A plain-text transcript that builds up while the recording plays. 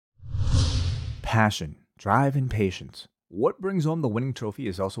Passion, drive, and patience. What brings home the winning trophy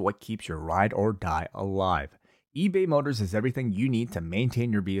is also what keeps your ride or die alive. eBay Motors has everything you need to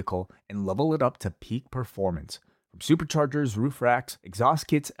maintain your vehicle and level it up to peak performance. From superchargers, roof racks, exhaust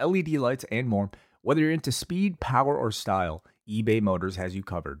kits, LED lights, and more, whether you're into speed, power, or style, eBay Motors has you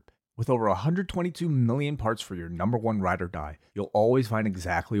covered. With over 122 million parts for your number one ride or die, you'll always find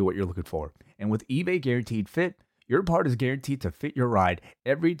exactly what you're looking for. And with eBay Guaranteed Fit, your part is guaranteed to fit your ride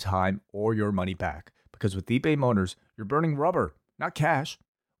every time or your money back. Because with eBay Motors, you're burning rubber, not cash.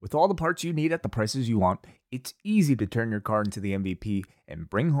 With all the parts you need at the prices you want, it's easy to turn your car into the MVP and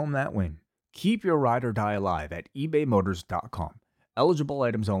bring home that win. Keep your ride or die alive at ebaymotors.com. Eligible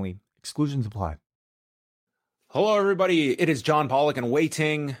items only. Exclusions apply. Hello, everybody. It is John Pollock and Wei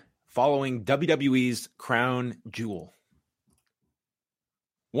Ting following WWE's Crown Jewel.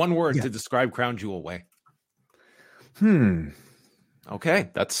 One word to describe Crown Jewel, Wei. Okay,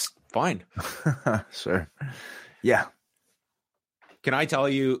 that's fine. Sure. Yeah. Can I tell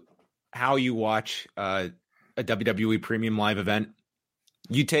you how you watch a WWE Premium Live event?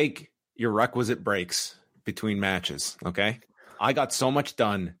 You take your requisite breaks between matches, okay? I got so much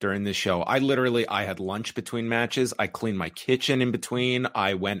done during this show. I had lunch between matches. I cleaned my kitchen in between.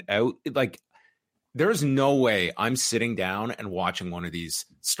 I went out. There's no way I'm sitting down and watching one of these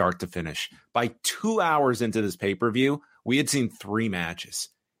start to finish. By 2 hours into this pay-per-view, we had seen 3 matches.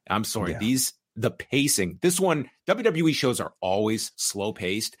 I'm sorry, the pacing. This one, WWE shows are always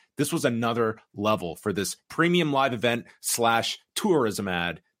slow-paced. This was another level for this premium live event / tourism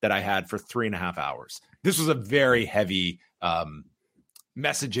ad that I had for 3.5 hours. This was a very heavy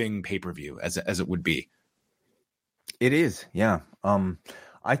messaging pay-per-view, as it would be. It is, yeah.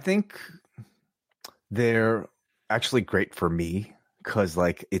 I think they're actually great for me because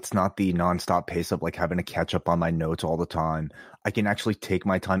it's not the nonstop pace of having to catch up on my notes all the time. I can actually take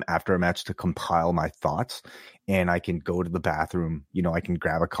my time after a match to compile my thoughts, and I can go to the bathroom. I can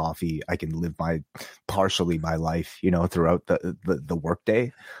grab a coffee. I can live partially my life, throughout the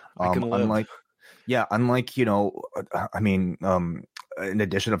workday. Unlike, an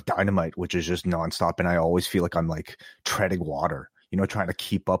edition of Dynamite, which is just nonstop, and I always feel like I'm treading water. Trying to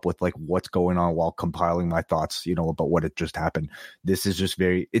keep up with what's going on while compiling my thoughts, about what had just happened. This is just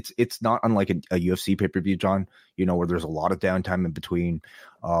it's not unlike a UFC pay-per-view, John, where there's a lot of downtime in between.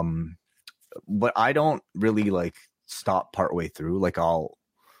 But I don't really stop partway through.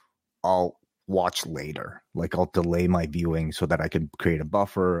 I'll watch later. I'll delay my viewing so that I can create a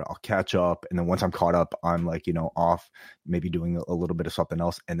buffer. I'll catch up, and then once I'm caught up, I'm off, maybe doing a little bit of something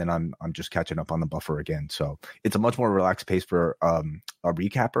else, and then I'm just catching up on the buffer again. So it's a much more relaxed pace for a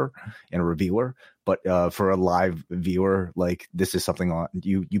recapper and a reviewer, but for a live viewer, this is something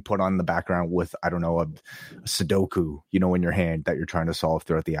you put on the background with a Sudoku, in your hand that you're trying to solve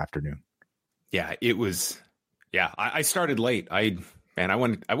throughout the afternoon. Yeah, it was. Yeah, I started late. I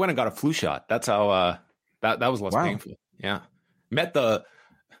went and got a flu shot. That's how that was less painful. Yeah. Met the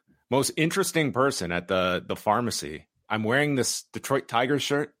most interesting person at the pharmacy. I'm wearing this Detroit Tigers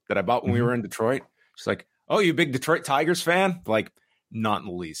shirt that I bought when we were in Detroit. She's like, "Oh, you a big Detroit Tigers fan?" Not in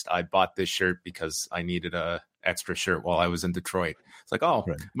the least. I bought this shirt because I needed a extra shirt while I was in Detroit. It's like, oh,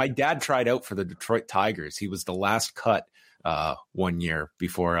 right. My dad tried out for the Detroit Tigers. He was the last cut 1 year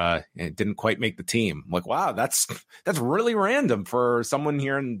before it didn't quite make the team. I'm like, wow, that's really random for someone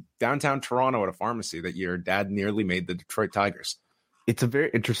here in downtown Toronto at a pharmacy that your dad nearly made the Detroit Tigers. It's a very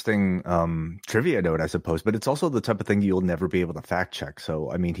interesting trivia note, I suppose, but it's also the type of thing you'll never be able to fact check.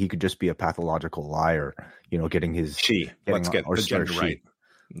 So, I mean, he could just be a pathological liar, getting his Let's get the gender right.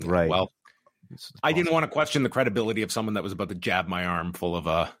 Right. Well, I didn't want to question the credibility of someone that was about to jab my arm full of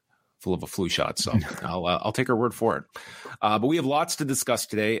a flu shot. So I'll take her word for it. But we have lots to discuss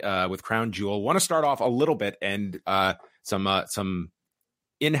today with Crown Jewel. Want to start off a little bit and some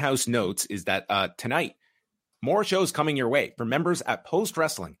in-house notes is that tonight, more shows coming your way for members at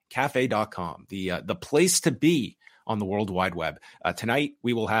postwrestlingcafe.com, the place to be on the World Wide Web. Tonight,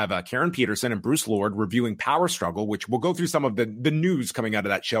 we will have Karen Peterson and Bruce Lord reviewing Power Struggle, which will go through some of the news coming out of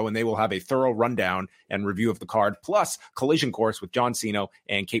that show, and they will have a thorough rundown and review of the card, plus Collision Course with John Cena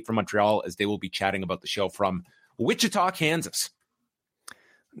and Kate from Montreal, as they will be chatting about the show from Wichita, Kansas.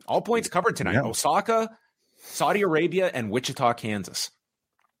 All points covered tonight. Yeah. Osaka, Saudi Arabia, and Wichita, Kansas.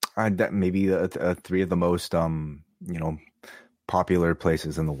 That may be 3 of the most, popular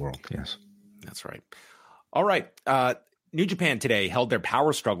places in the world. Yes, that's right. All right. New Japan today held their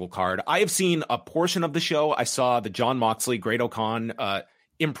Power Struggle card. I have seen a portion of the show. I saw the John Moxley, Great O'Khan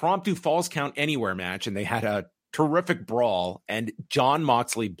impromptu Falls Count Anywhere match, and they had a terrific brawl, and John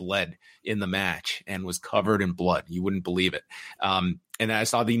Moxley bled in the match and was covered in blood. You wouldn't believe it. And I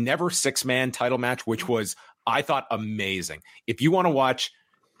saw the Never Six-Man title match, which was, I thought, amazing. If you want to watch,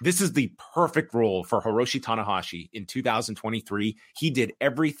 this is the perfect role for Hiroshi Tanahashi in 2023. He did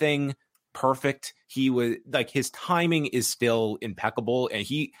everything perfect. He was like, his timing is still impeccable, and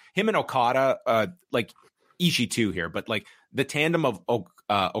him and Okada, like Ishii too here, but like the tandem of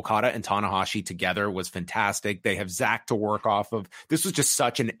Okada and Tanahashi together was fantastic. They have Zack to work off of. This was just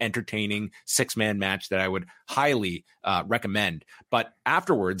such an entertaining 6-man match that I would highly recommend. But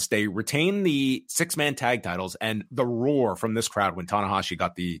afterwards, they retained the 6-man tag titles, and the roar from this crowd when Tanahashi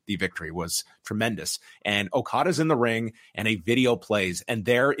got the victory was tremendous. And Okada's in the ring, and a video plays, and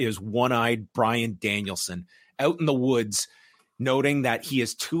there is one-eyed Bryan Danielson out in the woods, noting that he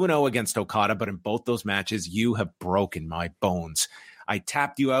is 2-0 against Okada, but in both those matches, you have broken my bones. I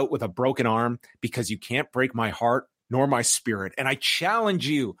tapped you out with a broken arm because you can't break my heart nor my spirit. And I challenge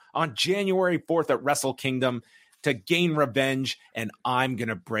you on January 4th at Wrestle Kingdom to gain revenge, and I'm going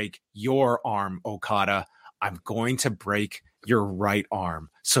to break your arm, Okada. I'm going to break your right arm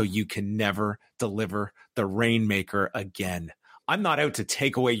so you can never deliver the Rainmaker again. I'm not out to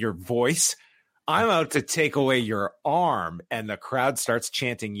take away your voice. I'm out to take away your arm. And the crowd starts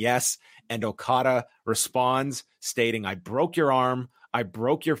chanting yes. And Okada responds, stating, I broke your arm, I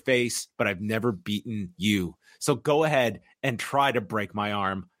broke your face, but I've never beaten you. So go ahead and try to break my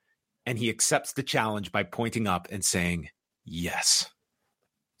arm. And he accepts the challenge by pointing up and saying, yes.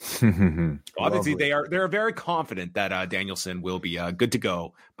 Obviously, they're very confident that Danielson will be good to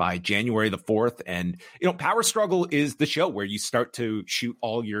go by January the 4th. And, Power Struggle is the show where you start to shoot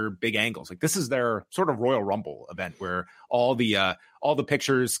all your big angles. Like, this is their sort of Royal Rumble event where all the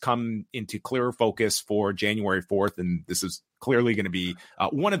pictures come into clearer focus for January 4th. And this is clearly going to be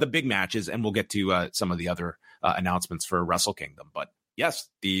one of the big matches. And we'll get to some of the other announcements for Wrestle Kingdom. But yes,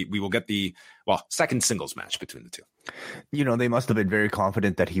 we will get the second singles match between the two. They must have been very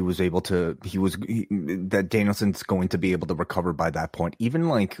confident that that Danielson's going to be able to recover by that point.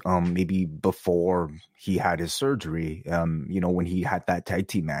 Even maybe before he had his surgery, when he had that tag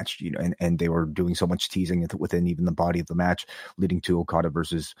team match, and they were doing so much teasing within even the body of the match leading to Okada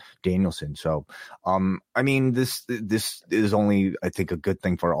versus Danielson. So, this is only, I think, a good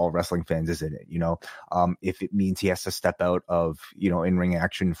thing for all wrestling fans, isn't it? If it means he has to step out of, in-ring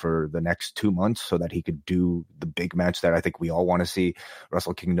action for the next 2 months so that he could do the big match that I think we all want to see,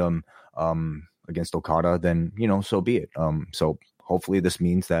 Wrestle Kingdom against Okada, then so be it. So hopefully this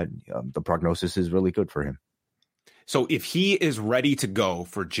means that the prognosis is really good for him. So if he is ready to go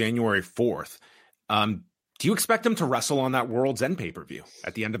for January 4th, do you expect him to wrestle on that World's End pay-per-view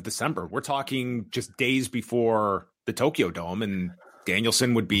at the end of December? We're talking just days before the Tokyo Dome, and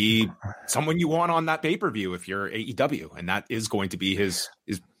Danielson would be someone you want on that pay-per-view if you're AEW, and that is going to be his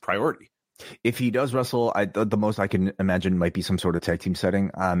priority. If he does wrestle, the most I can imagine might be some sort of tag team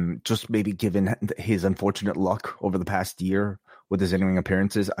setting. Just maybe given his unfortunate luck over the past year with his in-ring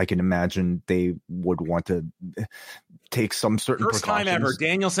appearances, I can imagine they would want to take some certain first precautions. Time ever,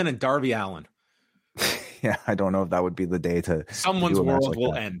 Danielson and Darby Allin. Yeah, I don't know if that would be the day to someone's world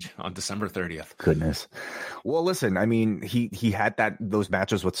will end on December 30th. Goodness. Well, listen, he had those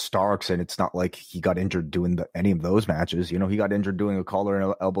matches with Starks, and it's not like he got injured doing any of those matches. He got injured doing a collar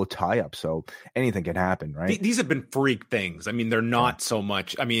and elbow tie-up, so anything can happen, right? These have been freak things. They're not so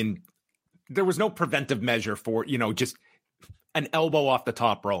much. There was no preventive measure for, just an elbow off the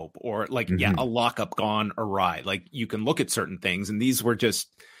top rope or a lockup gone awry. Like, you can look at certain things, and these were just,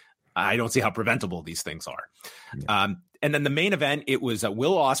 I don't see how preventable these things are. Yeah. And then the main event, it was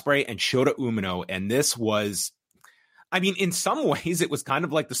Will Ospreay and Shota Umino. And this was, in some ways, it was kind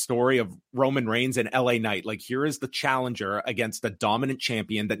of like the story of Roman Reigns and LA Knight. Like, here is the challenger against the dominant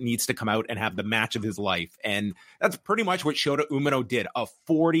champion that needs to come out and have the match of his life. And that's pretty much what Shota Umino did, a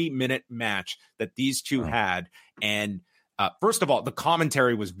 40-minute match that these two had. And first of all, the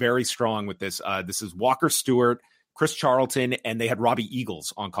commentary was very strong with this. This is Walker Stewart, Chris Charlton, and they had Robbie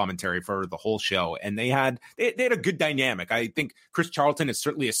Eagles on commentary for the whole show. And they had a good dynamic. I think Chris Charlton is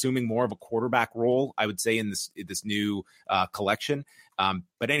certainly assuming more of a quarterback role, I would say, in this new collection.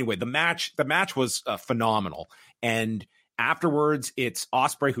 But anyway, the match was phenomenal. And afterwards, it's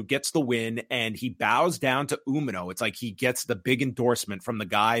Ospreay who gets the win, and he bows down to Umino. It's like he gets the big endorsement from the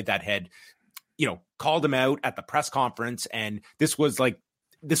guy that had, called him out at the press conference. And this was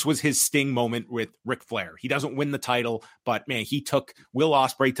his Sting moment with Ric Flair. He doesn't win the title, but man, he took Will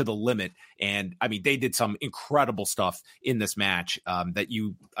Ospreay to the limit. And they did some incredible stuff in this match that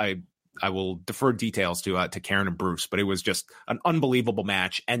I will defer details to Karen and Bruce, but it was just an unbelievable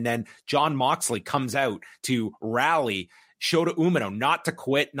match. And then Jon Moxley comes out to rally Shota Umino not to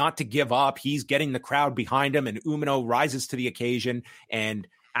quit, not to give up. He's getting the crowd behind him, and Umino rises to the occasion. And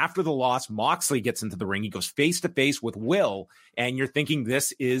after the loss, Moxley gets into the ring. He goes face to face with Will, and you're thinking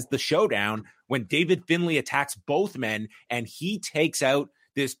this is the showdown when David Finlay attacks both men, and he takes out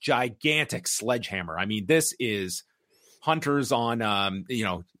this gigantic sledgehammer. I mean, this is Hunter's on,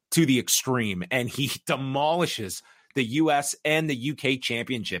 to the extreme, and he demolishes the US and the UK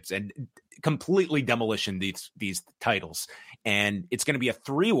championships and completely demolition these titles. And it's going to be a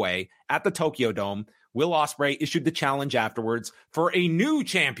 3-way at the Tokyo Dome. Will Ospreay issued the challenge afterwards for a new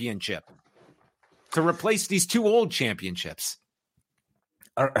championship to replace these 2 old championships.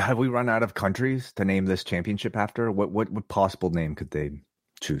 Have we run out of countries to name this championship after? What possible name could they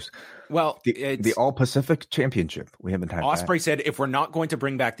choose? Well, the All Pacific Championship. We haven't had Ospreay said, if we're not going to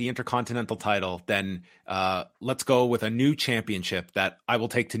bring back the Intercontinental title, then let's go with a new championship that I will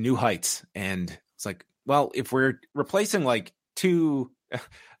take to new heights. And it's like, well, if we're replacing like two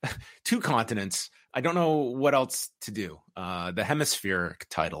continents, I don't know what else to do. The hemispheric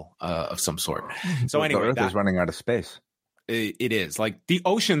title of some sort. So anyway, the Earth is running out of space. It is like the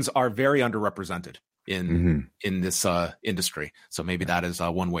oceans are very underrepresented in this industry. So maybe that is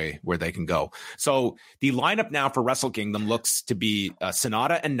one way where they can go. So the lineup now for Wrestle Kingdom looks to be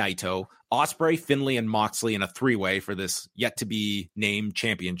Sonata and Naito, Ospreay, Finlay, and Moxley in a 3-way for this yet to be named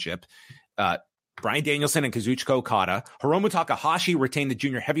championship. Bryan Danielson and Kazuchika Okada. Hiromu Takahashi retained the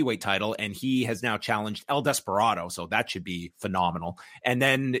junior heavyweight title, and he has now challenged El Desperado, so that should be phenomenal. And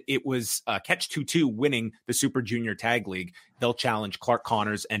then it was Catch 22 winning the Super Junior Tag League. They'll challenge Clark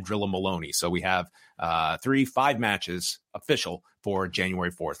Connors and Drilla Maloney. So we have 5 matches official for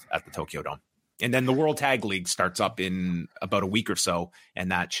January 4th at the Tokyo Dome. And then the World Tag League starts up in about a week or so,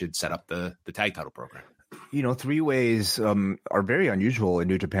 and that should set up the tag title program. 3-ways are very unusual in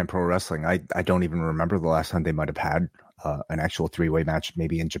New Japan Pro Wrestling. I don't even remember the last time they might have had an actual 3-way match,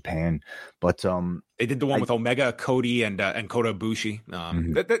 maybe in Japan. But they did the one with Omega, Cody, and Kota Ibushi.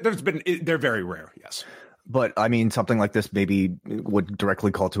 They're very rare, yes. But I mean, something like this maybe would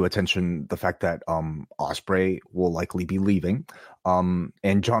directly call to attention the fact that Ospreay will likely be leaving,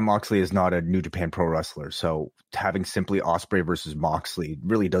 and Jon Moxley is not a New Japan Pro wrestler. So having simply Ospreay versus Moxley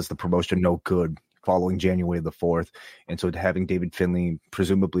really does the promotion no good following January the 4th. And so having David Finlay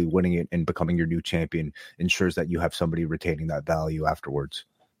presumably winning it and becoming your new champion ensures that you have somebody retaining that value afterwards.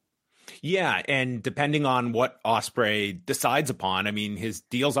 Yeah, and depending on what Ospreay decides upon, I mean, his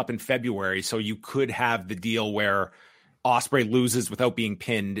deal's up in February, so you could have the deal where Ospreay loses without being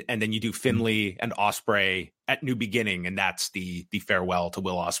pinned, and then you do Finlay and Ospreay at New Beginning, and that's the farewell to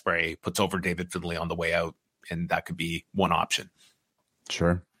Will Ospreay, puts over David Finlay on the way out, and that could be one option.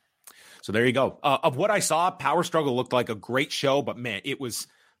 Sure. So there you go. Of what I saw, Power Struggle looked like a great show, but man, it was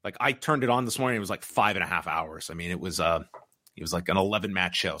like, I turned it on this morning. It was like 5.5 hours. I mean, it was like an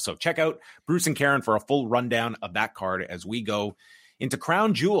 11-match show. So check out Bruce and Karen for a full rundown of that card as we go into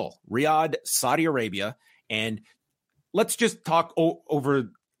Crown Jewel, Riyadh, Saudi Arabia. And let's just talk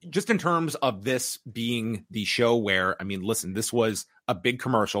over just in terms of this being the show where, I mean, listen, this was a big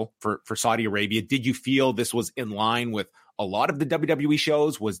commercial for Saudi Arabia. Did you feel this was in line with a lot of the WWE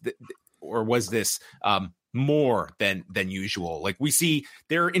shows? Or was this more than usual? Like, we see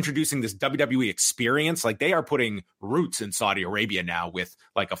they're introducing this WWE experience. Like, they are putting roots in Saudi Arabia now with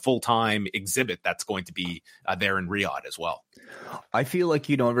like a full-time exhibit that's going to be there in Riyadh as well. I feel like,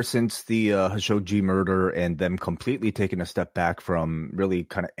 ever since the Khashoggi murder and them completely taking a step back from really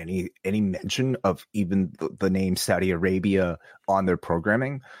kind of any mention of even the name Saudi Arabia on their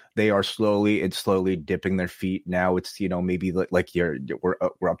programming, they are slowly dipping their feet. Now it's, maybe like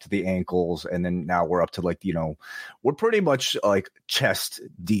we're up to the ankles, and then now we're up to like, we're pretty much like chest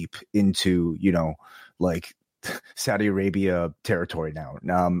deep into, like Saudi Arabia territory now.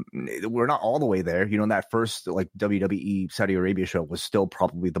 We're not all the way there. That first like WWE Saudi Arabia show was still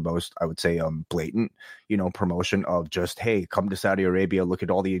probably the most, I would say, blatant, promotion of just, hey, come to Saudi Arabia, look at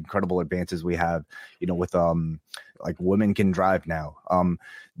all the incredible advances we have, with like women can drive now.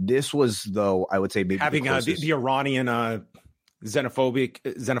 This was, though, I would say maybe having the Iranian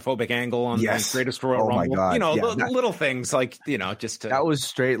xenophobic angle on the Greatest Royal Rumble. My God. Little things like, just to... That was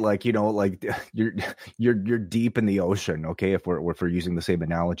straight like, like you're deep in the ocean, okay, if we're using the same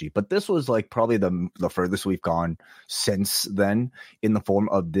analogy. But this was like probably the furthest we've gone since then in the form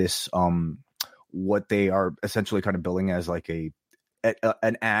of this what they are essentially kind of billing as like a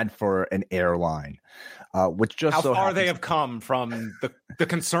an ad for an airline, which just how so far happens- they have come from the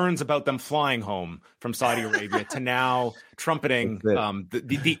concerns about them flying home from Saudi Arabia to now trumpeting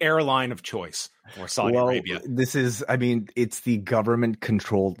the airline of choice for Saudi Arabia. This is, I mean, it's the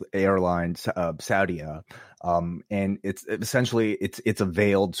government-controlled airline, Saudia, and it's essentially it's a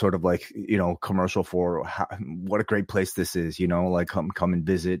veiled sort of like, you know, commercial for what a great place this is. You know, like come and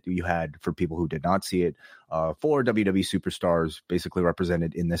visit. You had, for people who did not see it, 4 WWE superstars basically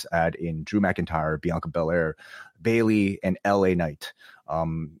represented in this ad in Drew McIntyre, Bianca Belair, Bayley, and LA Knight.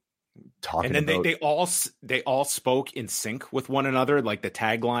 Talking and then about... they all spoke in sync with one another, like the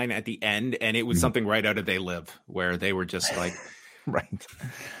tagline at the end, and it was something right out of They Live, where they were just like, right,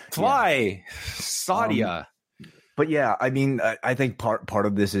 fly, Saudia. But yeah, I mean, I think part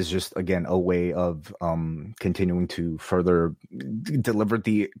of this is just, again, a way of continuing to further deliver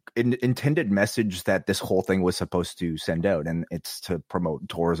the intended message that this whole thing was supposed to send out, and it's to promote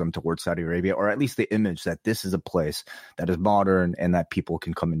tourism towards Saudi Arabia, or at least the image that this is a place that is modern and that people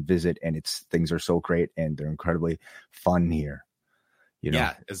can come and visit, and things are so great and they're incredibly fun here. You know?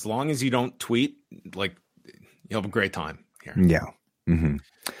 Yeah, as long as you don't tweet, like, you'll have a great time here. Yeah. Mm-hmm.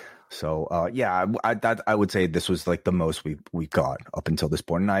 So, yeah, I would say this was like the most we got up until this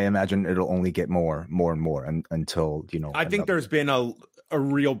point, and I imagine it'll only get more and more until, you know. I think there's been a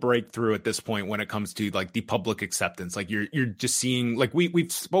real breakthrough at this point when it comes to like the public acceptance. Like you're just seeing, like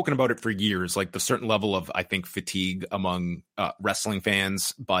we've spoken about it for years, like the certain level of, I think, fatigue among wrestling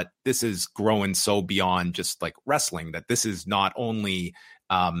fans, but this is growing so beyond just like wrestling that this is not only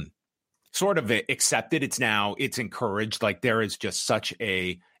sort of accepted, it's encouraged. Like there is just such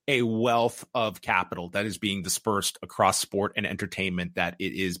a wealth of capital that is being dispersed across sport and entertainment that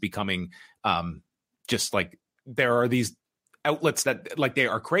it is becoming just like there are these outlets that like they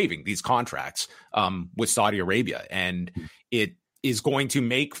are craving these contracts with Saudi Arabia, and it is going to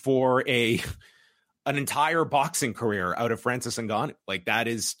make for an entire boxing career out of Francis Ngannou. Like that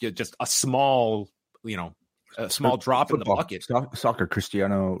is just a small, you know, a small drop in the bucket. Soccer,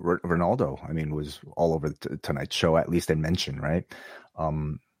 Cristiano Ronaldo, I mean, was all over tonight's show, at least in mention, right?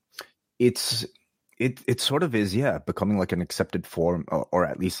 It sort of is, yeah, becoming like an accepted form, or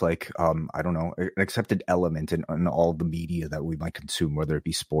at least like, I don't know, an accepted element in all the media that we might consume, whether it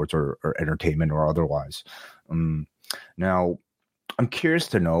be sports or entertainment or otherwise. Now, I'm curious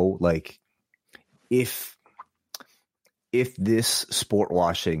to know, like, if this sport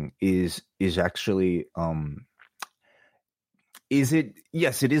washing is actually, is it?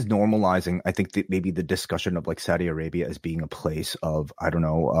 Yes, it is normalizing. I think that maybe the discussion of like Saudi Arabia as being a place of, I don't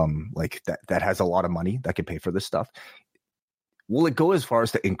know, like that has a lot of money that can pay for this stuff. Will it go as far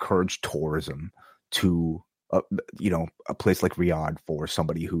as to encourage tourism to, you know, a place like Riyadh for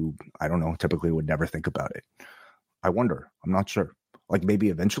somebody who, I don't know, typically would never think about it? I wonder. I'm not sure. Like maybe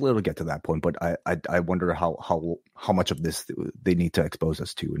eventually it'll get to that point, but I wonder how much of this they need to expose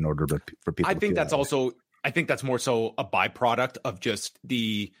us to in order for people. I think that's also. I think that's more so a byproduct of just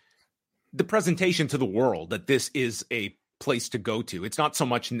the presentation to the world that this is a place to go to. It's not so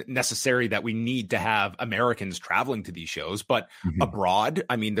much necessary that we need to have Americans traveling to these shows, but abroad,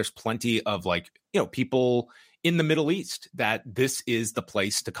 I mean, there's plenty of like, you know, people in the Middle East that this is the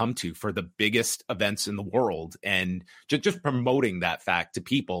place to come to for the biggest events in the world, and just promoting that fact to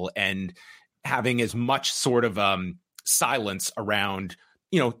people and having as much sort of silence around,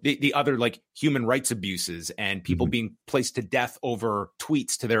 you know, the other like human rights abuses and people being placed to death over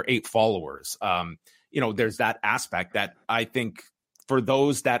tweets to their 8 followers. You know, there's that aspect that I think for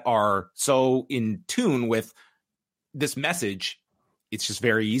those that are so in tune with this message, it's just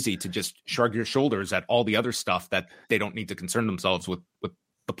very easy to just shrug your shoulders at all the other stuff that they don't need to concern themselves with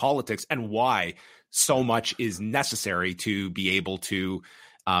the politics, and why so much is necessary to be able to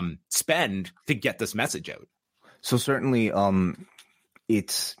spend to get this message out. So certainly,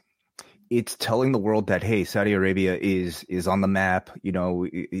 it's telling the world that, hey, Saudi Arabia is on the map. You know,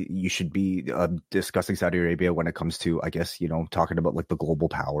 you should be discussing Saudi Arabia when it comes to, I guess, you know, talking about like the global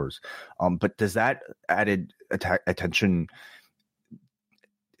powers. But does that added attention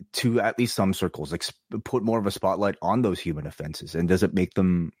to at least some circles, like put more of a spotlight on those human offenses? And does it make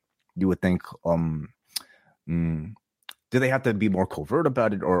them, you would think, do they have to be more covert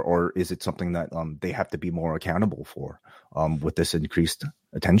about it, or is it something that they have to be more accountable for with this increased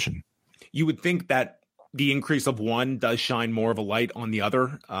attention? You would think that the increase of one does shine more of a light on the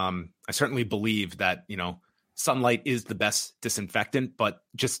other. I certainly believe that, you know, sunlight is the best disinfectant, but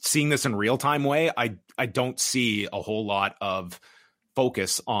just seeing this in real time way, I don't see a whole lot of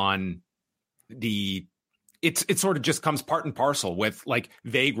focus on the. It sort of just comes part and parcel with like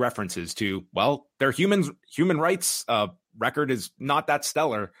vague references to, well, they're human rights record is not that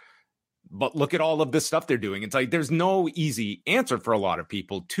stellar, but look at all of this stuff they're doing. It's like there's no easy answer for a lot of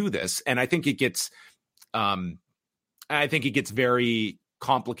people to this, and I think it gets very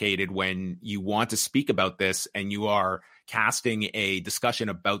complicated when you want to speak about this and you are casting a discussion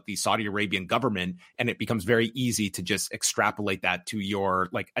about the Saudi Arabian government, and it becomes very easy to just extrapolate that to your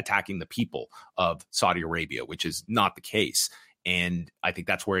like attacking the people of Saudi Arabia, which is not the case. And I think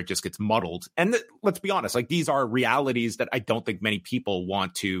that's where it just gets muddled. And let's be honest, like these are realities that I don't think many people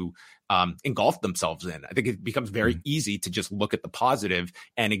want to engulf themselves in. I think it becomes very easy to just look at the positive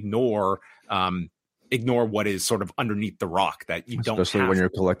and ignore what is sort of underneath the rock that you don't have. Especially when you're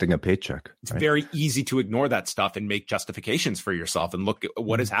collecting a paycheck. It's very easy to ignore that stuff and make justifications for yourself and look at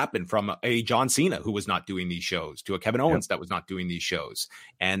what has happened from a John Cena who was not doing these shows to a Kevin Owens that was not doing these shows.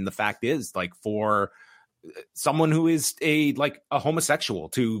 And the fact is, like, for someone who is a homosexual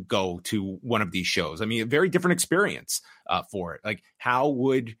to go to one of these shows, I mean, a very different experience for it. Like, how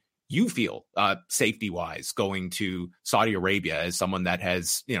would you feel safety wise going to Saudi Arabia as someone that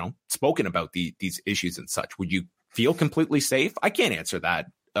has, spoken about these issues and such? Would you feel completely safe? I can't answer that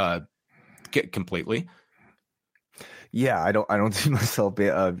completely. Yeah, I don't see myself,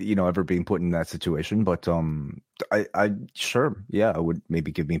 ever being put in that situation. But I sure, yeah, it would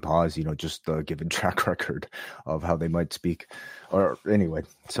maybe give me pause, just the given track record of how they might speak, or anyway.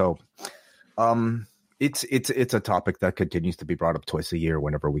 So, it's a topic that continues to be brought up twice a year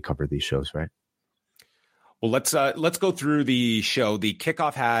whenever we cover these shows, right? Well, let's go through the show. The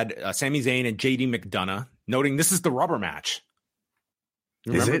kickoff had Sami Zayn and JD McDonough, noting this is the rubber match.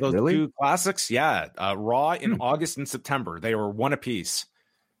 Remember those really? two classics? Yeah. Raw in August and September. They were one apiece.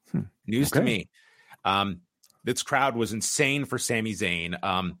 News to me. This crowd was insane for Sami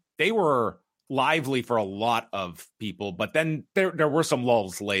Zayn. They were lively for a lot of people, but then there were some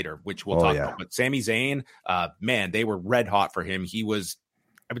lulls later, which we'll talk about. But Sami Zayn, man, they were red hot for him. He was,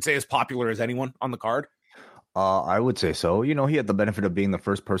 I would say, as popular as anyone on the card. I would say so. He had the benefit of being the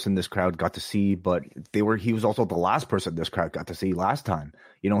first person this crowd got to see, but he was also the last person this crowd got to see last time.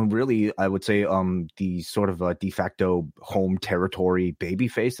 Really, I would say the sort of de facto home territory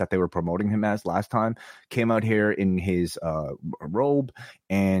babyface that they were promoting him as last time came out here in his robe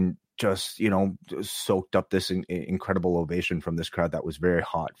and just, soaked up this incredible ovation from this crowd that was very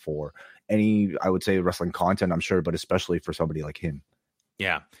hot for any, I would say, wrestling content, I'm sure, but especially for somebody like him.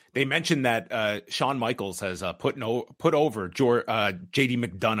 Yeah, they mentioned that Shawn Michaels has put over JD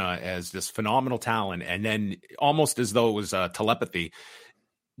McDonough as this phenomenal talent, and then almost as though it was telepathy,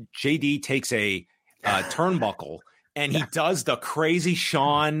 JD takes a turnbuckle and he does the crazy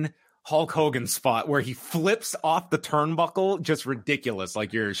Shawn Hulk Hogan spot where he flips off the turnbuckle, just ridiculous,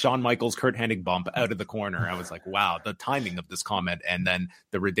 like your Shawn Michaels Kurt Hennig bump out of the corner. I was like, wow, the timing of this comment, and then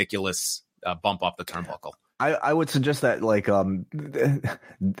the ridiculous bump off the turnbuckle. I would suggest that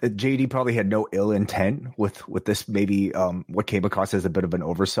JD probably had no ill intent with this, maybe what came across as a bit of an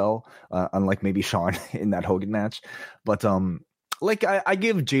oversell, unlike maybe Shawn in that Hogan match. But I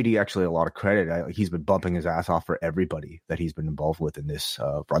give JD actually a lot of credit. He's been bumping his ass off for everybody that he's been involved with in this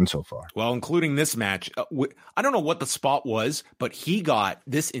run so far. Well, including this match. I don't know what the spot was, but he got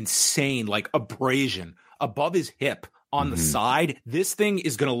this insane abrasion above his hip on the side. This thing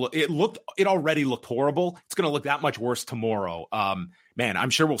is going to look, it already looked horrible. It's going to look that much worse tomorrow. Man, I'm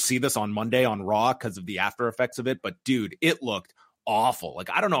sure we'll see this on Monday on Raw because of the after effects of it. But dude, it looked awful.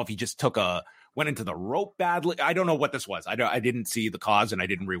 I don't know if he just went into the rope badly. I don't know what this was. I didn't see the cause and I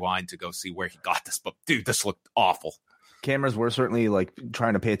didn't rewind to go see where he got this, but dude, this looked awful. Cameras were certainly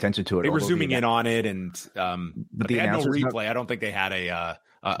trying to pay attention to it. They were zooming in on it, and but they had no replay. I don't think they had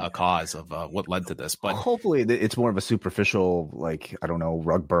a cause of what led to this, but hopefully it's more of a superficial, I don't know,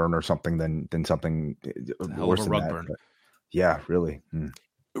 rug burn or something than something worse than that. Burn. But yeah, really.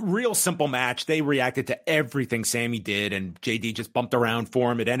 Real simple match. They reacted to everything Sammy did, and JD just bumped around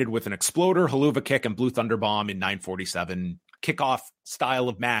for him. It ended with an exploder, haluva kick, and blue thunder bomb in 9:47. Kickoff style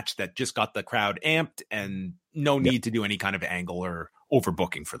of match that just got the crowd amped, and no need to do any kind of angle or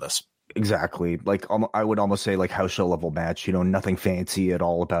overbooking for this. Exactly. I would almost say house show level match, nothing fancy at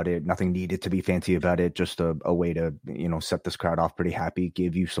all about it. Nothing needed to be fancy about it. Just a way to, set this crowd off pretty happy,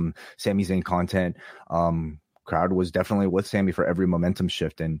 give you some Sami Zayn content. Crowd was definitely with Sami for every momentum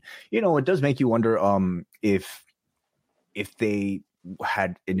shift. And, it does make you wonder if they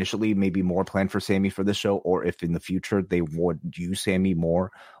had initially maybe more planned for Sami for this show, or if in the future they would use Sami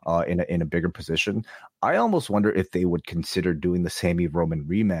more in a bigger position. I almost wonder if they would consider doing the Sami Roman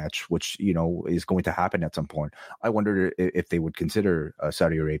rematch, which is going to happen at some point. I wonder if they would consider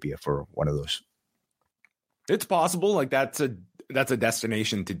Saudi Arabia for one of those. It's possible. That's that's a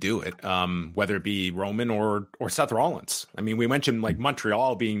destination to do it, whether it be Roman or Seth Rollins. I mean, we mentioned like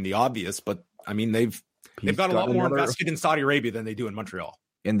Montreal being the obvious, but I mean, they've got a lot more invested in Saudi Arabia than they do in Montreal.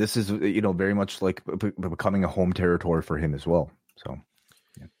 And this is, very much like becoming a home territory for him as well. So,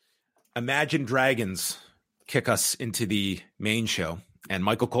 yeah. Imagine Dragons kick us into the main show, and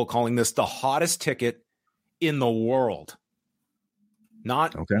Michael Cole calling this the hottest ticket in the world.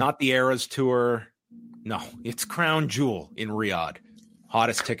 Not the Eras Tour. No, it's Crown Jewel in Riyadh.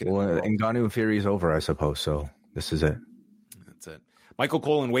 Hottest ticket in the world. Ngannou Fury is over, I suppose. So this is it. That's it. Michael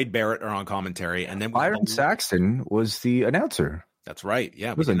Cole and Wade Barrett are on commentary. And then Byron Saxton was the announcer. That's right.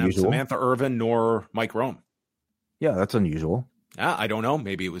 Yeah. We didn't have Samantha Irvin nor Mike Rome. Yeah, that's unusual. I don't know.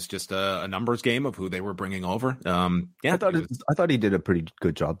 Maybe it was just a numbers game of who they were bringing over. Yeah, I thought he did a pretty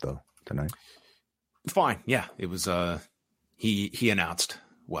good job though tonight. Fine. Yeah, it was. He announced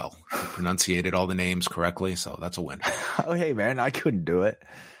well. He pronunciated all the names correctly, so that's a win. Oh, hey man, I couldn't do it.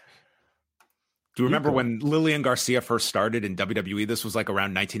 Do you remember when Lillian Garcia first started in WWE? This was like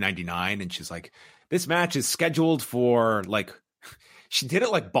around 1999, and she's like, "This match is scheduled for like." She did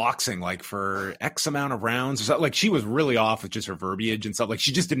it like boxing, like for X amount of rounds or something. Like she was really off with just her verbiage and stuff. Like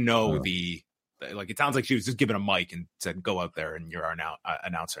she just didn't know it sounds like she was just given a mic and said, go out there and you're our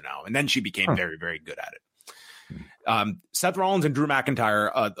announcer now. And then she became very, very good at it. Seth Rollins and Drew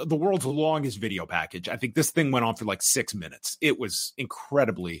McIntyre, the world's longest video package. I think this thing went on for like 6 minutes. It was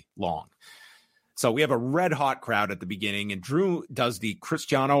incredibly long. So we have a red hot crowd at the beginning, and Drew does the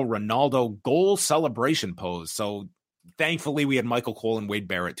Cristiano Ronaldo goal celebration pose. So thankfully, we had Michael Cole and Wade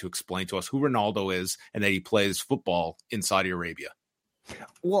Barrett to explain to us who Ronaldo is and that he plays football in Saudi Arabia.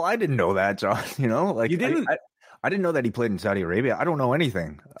 Well, I didn't know that, John. You didn't? I didn't know that he played in Saudi Arabia. I don't know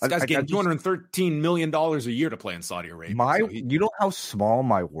anything. This guy's getting $213 million a year to play in Saudi Arabia. You know how small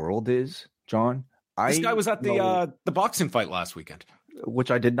my world is, John? This guy was at the boxing fight last weekend,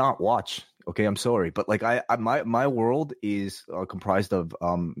 which I did not watch. Okay, I'm sorry, but like my world is comprised of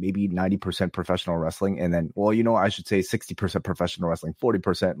maybe 90% professional wrestling, and then I should say 60% professional wrestling,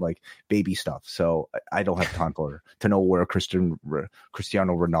 40% like baby stuff. So I don't have time to know where Cristiano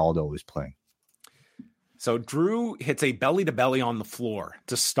Ronaldo is playing. So Drew hits a belly to belly on the floor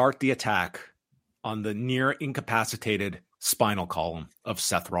to start the attack on the near incapacitated spinal column of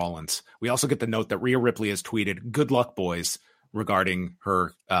Seth Rollins. We also get the note that Rhea Ripley has tweeted, "Good luck, boys," regarding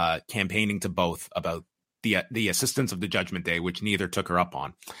her campaigning to both about the assistance of the Judgment Day, which neither took her up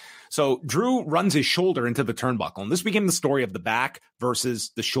on. So Drew runs his shoulder into the turnbuckle, and this became the story of the back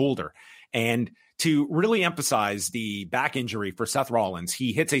versus the shoulder. And to really emphasize the back injury for Seth Rollins,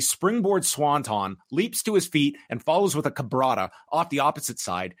 he hits a springboard swanton, leaps to his feet, and follows with a cabrata off the opposite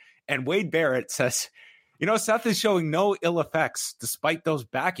side. And Wade Barrett says, Seth is showing no ill effects despite those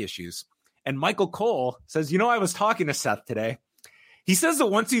back issues. And Michael Cole says, I was talking to Seth today. He says that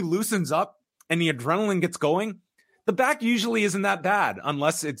once he loosens up and the adrenaline gets going, the back usually isn't that bad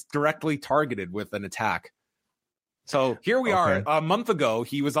unless it's directly targeted with an attack. So here we are. A month ago,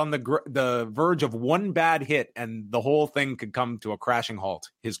 he was on the verge of one bad hit and the whole thing could come to a crashing halt,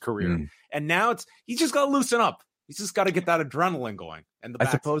 his career. And now he's just got to loosen up. He's just got to get that adrenaline going. And I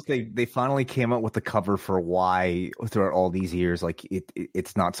suppose they finally came up with the cover for why throughout all these years, like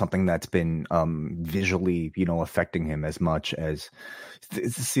it's not something that's been visually, affecting him as much as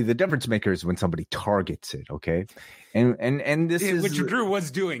see the difference maker is when somebody targets it. Okay. And this is what Drew was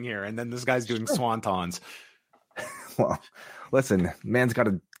doing here. And then this guy's doing swantons. Well, listen, man's got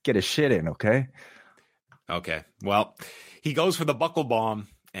to get his shit in. Okay. Well, he goes for the buckle bomb.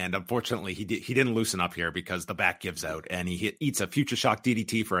 And unfortunately, he didn't loosen up here because the back gives out and he eats a future shock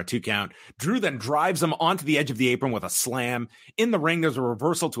DDT for a 2 count. Drew then drives him onto the edge of the apron with a slam. In the ring, there's a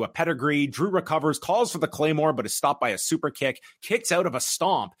reversal to a pedigree. Drew recovers, calls for the Claymore, but is stopped by a super kick, kicks out of a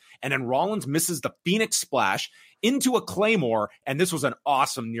stomp, and then Rollins misses the Phoenix Splash into a Claymore. And this was an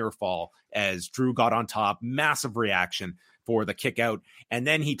awesome near fall as Drew got on top. Massive reaction for the kick out. And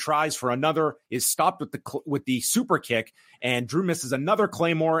then he tries for another, is stopped with the super kick, and Drew misses another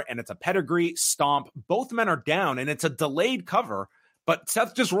Claymore, and it's a pedigree stomp. Both men are down, and it's a delayed cover, but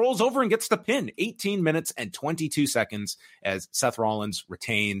Seth just rolls over and gets the pin. 18 minutes and 22 seconds as Seth Rollins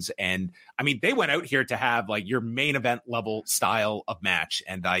retains. And I mean, they went out here to have like your main event level style of match.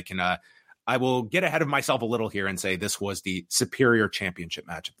 And I will get ahead of myself a little here and say this was the superior championship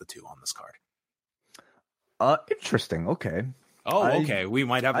match of the two on this card. Interesting. Okay. Okay. We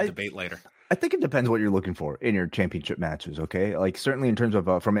might have a debate later. I think it depends what you're looking for in your championship matches. Okay, like certainly in terms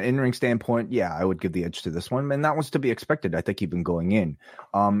of from an in-ring standpoint, yeah, I would give the edge to this one, and that was to be expected. I think even going in,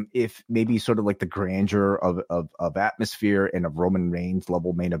 if maybe sort of like the grandeur of atmosphere and of Roman Reigns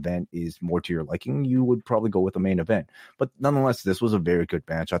level main event is more to your liking, you would probably go with the main event. But nonetheless, this was a very good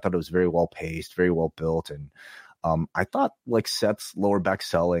match. I thought it was very well paced, very well built, and I thought like Seth's lower back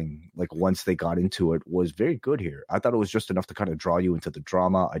selling, like once they got into it, was very good here. I thought it was just enough to kind of draw you into the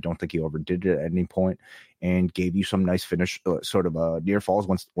drama. I don't think he overdid it at any point, and gave you some nice finish, sort of near falls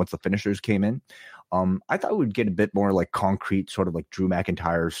once the finishers came in. I thought we would get a bit more like concrete, sort of like Drew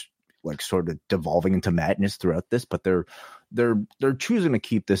McIntyre's like sort of devolving into madness throughout this, but they're choosing to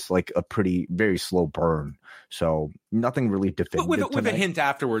keep this like a pretty very slow burn. So nothing really definitive. With a hint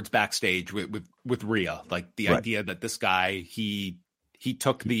afterwards backstage with Rhea, like the idea that this guy he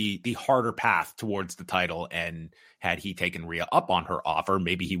took the harder path towards the title, and had he taken Rhea up on her offer,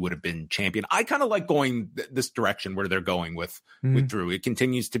 maybe he would have been champion. I kind of like going this direction where they're going with Drew. It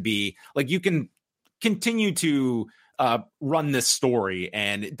continues to be like you can continue to run this story,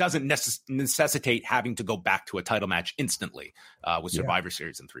 and it doesn't necessitate having to go back to a title match instantly with Survivor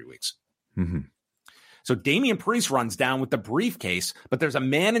Series in 3 weeks. Mm-hmm. So Damian Priest runs down with the briefcase, but there's a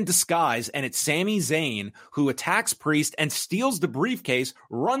man in disguise, and it's Sami Zayn, who attacks Priest and steals the briefcase,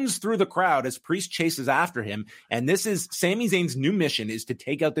 runs through the crowd as Priest chases after him. And this is Sami Zayn's new mission, is to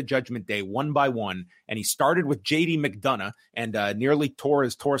take out the Judgment Day one by one. And he started with JD McDonough and nearly tore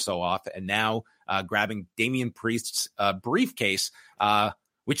his torso off, and now grabbing Damian Priest's briefcase,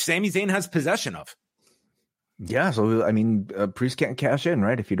 which Sami Zayn has possession of. Yeah, so I mean, Priest can't cash in,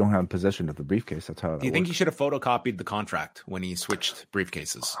 right? If you don't have possession of the briefcase, that's how. Do you think he should have photocopied the contract when he switched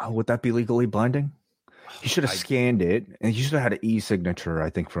briefcases? Would that be legally binding? He should have scanned it, and he should have had an e-signature,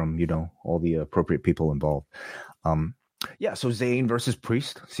 I think, from all the appropriate people involved. Yeah, so Zayn versus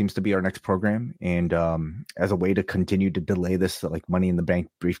Priest seems to be our next program, and as a way to continue to delay this, like Money in the Bank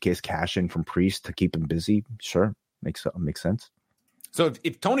briefcase cash in from Priest to keep him busy, sure, makes sense. So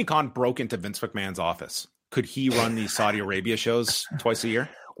if Tony Khan broke into Vince McMahon's office, could he run these Saudi Arabia shows twice a year?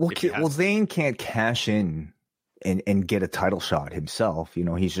 Well, Zayn can't cash in and get a title shot himself.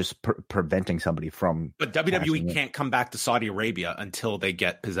 He's just preventing somebody from. But WWE can't come back to Saudi Arabia until they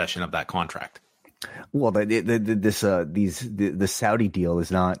get possession of that contract. Well, the Saudi deal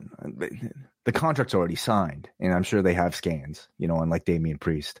is not. The contract's already signed, and I'm sure they have scans. Unlike Damian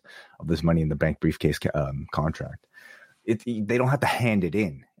Priest of this Money in the Bank briefcase contract, they don't have to hand it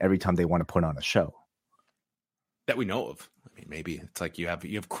in every time they want to put on a show. That we know of. I mean, maybe it's like you have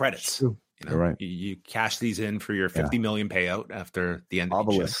credits. True. Right. You cash these in for your $50 million payout after the end of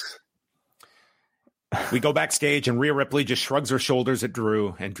the show. We go backstage, and Rhea Ripley just shrugs her shoulders at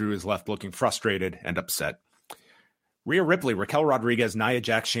Drew, and Drew is left looking frustrated and upset. Rhea Ripley, Raquel Rodriguez, Nia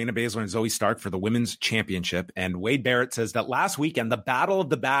Jax, Shayna Baszler, and Zoe Stark for the Women's Championship. And Wade Barrett says that last weekend, the Battle of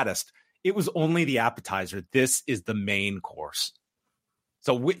the Baddest, it was only the appetizer. This is the main course.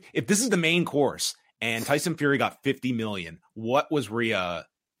 So if this is the main course, and Tyson Fury got $50 million, what was Rhea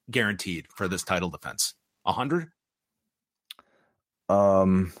guaranteed for this title defense? 100?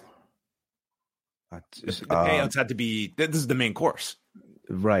 The payouts had to be. This is the main course,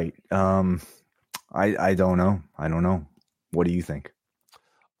 right? I don't know. What do you think?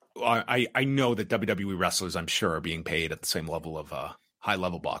 I know that WWE wrestlers, I'm sure, are being paid at the same level of high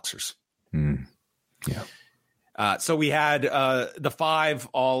level boxers. Yeah. So we had the 5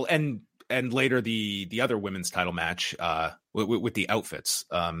 all and later the other women's title match with the outfits.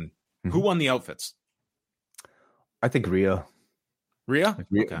 Who won the outfits? I think Rhea. Rhea?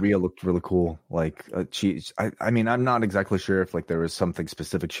 Okay. Rhea looked really cool. Like I mean, I'm not exactly sure if like there was something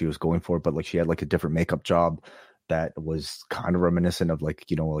specific she was going for, but like she had like a different makeup job that was kind of reminiscent of like,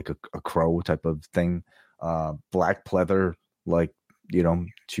 like a crow type of thing. Black pleather, like,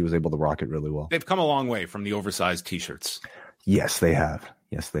 she was able to rock it really well. They've come a long way from the oversized t-shirts. Yes, they have.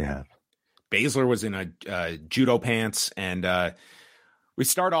 Baszler was in a judo pants, and we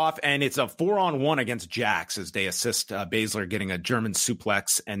start off, and it's a 4-on-1 against Jax as they assist Baszler getting a German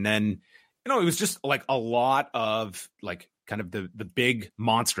suplex. And then, it was just like a lot of like kind of the big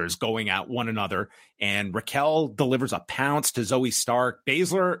monsters going at one another. And Raquel delivers a pounce to Zoe Stark.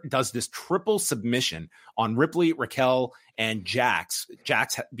 Baszler does this triple submission on Ripley, Raquel, and Jax.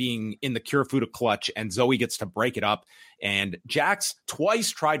 Jax being in the Kirifuda clutch, and Zoe gets to break it up. And Jax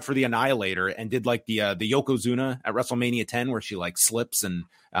twice tried for the Annihilator and did like the Yokozuna at WrestleMania 10 where she like slips and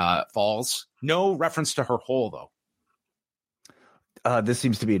falls. No reference to her hole, though. This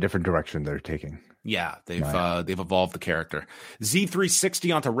seems to be a different direction they're taking. Yeah, they've evolved the character.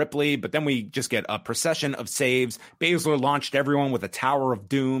 Z360 onto Ripley, but then we just get a procession of saves. Baszler launched everyone with a Tower of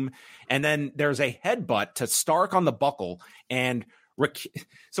Doom, and then there's a headbutt to Stark on the buckle, and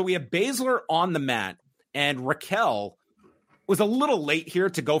so we have Baszler on the mat, and Raquel was a little late here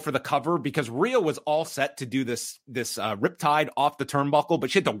to go for the cover because Rhea was all set to do this riptide off the turnbuckle, but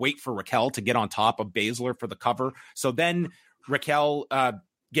she had to wait for Raquel to get on top of Baszler for the cover. So then Raquel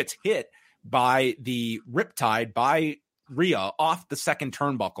gets hit by the riptide by Rhea off the second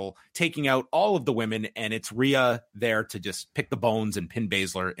turnbuckle, taking out all of the women, and it's Rhea there to just pick the bones and pin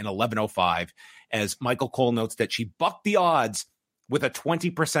Baszler in 11:05, as Michael Cole notes that she bucked the odds with a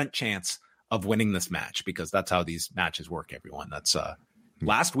 20% chance of winning this match, because that's how these matches work, everyone. That's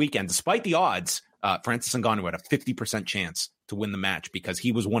last weekend, despite the odds, Francis Ngannou had a 50% chance to win the match because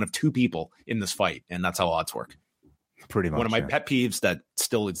he was one of two people in this fight, and that's how odds work. Pretty much. One of my pet peeves that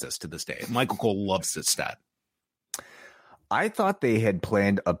still exists to this day. Michael Cole loves this stat. I thought they had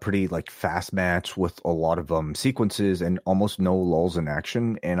planned a pretty fast match with a lot of sequences and almost no lulls in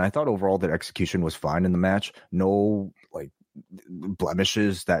action. And I thought overall that execution was fine in the match. No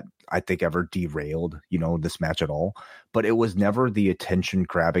blemishes that I think ever derailed, this match at all. But it was never the attention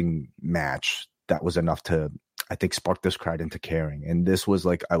grabbing match that was enough to, I think, spark this crowd into caring. And this was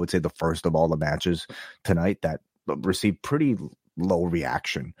I would say the first of all the matches tonight that received pretty low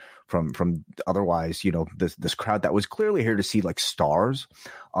reaction from otherwise, this crowd that was clearly here to see stars,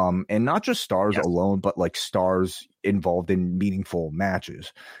 and not just stars alone, but stars involved in meaningful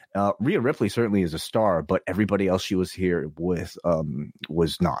matches. Rhea Ripley certainly is a star, but everybody else she was here with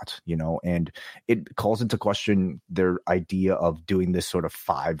was not, and it calls into question their idea of doing this sort of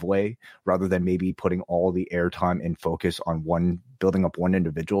 5-way rather than maybe putting all the airtime and focus on building up one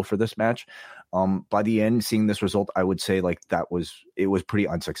individual for this match. By the end, seeing this result, I would say it was pretty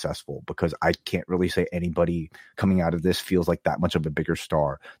unsuccessful, because I can't really say anybody coming out of this feels like that much of a bigger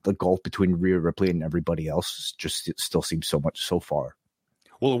star. The gulf between Rhea Ripley and everybody else just still seems so far.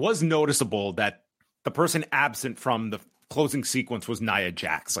 Well, it was noticeable that the person absent from the closing sequence was Nia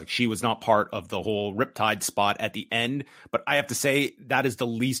Jax. She was not part of the whole Riptide spot at the end, but I have to say that is the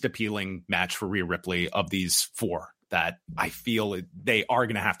least appealing match for Rhea Ripley of these four, that I feel they are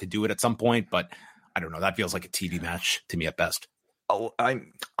going to have to do it at some point, but I don't know. That feels like a TV match to me at best. Oh,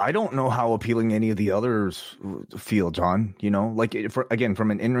 I don't know how appealing any of the others feel, John.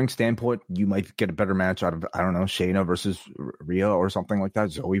 From an in-ring standpoint, you might get a better match out of, I don't know, Shayna versus Rhea or something like that,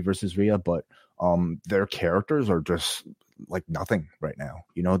 Zoe versus Rhea, but their characters are just nothing right now.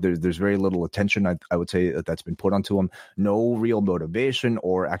 There's very little attention, I would say, that's been put onto them. No real motivation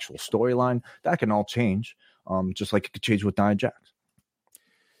or actual storyline. That can all change, just like it could change with Nia Jax.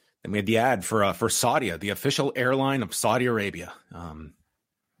 Then we had the ad for Saudia, the official airline of Saudi Arabia.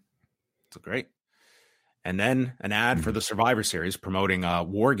 So great. And then an ad for the Survivor Series promoting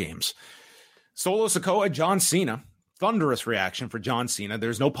War Games. Solo Sikoa, John Cena. Thunderous reaction for John Cena.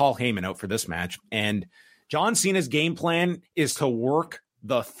 There's no Paul Heyman out for this match. And John Cena's game plan is to work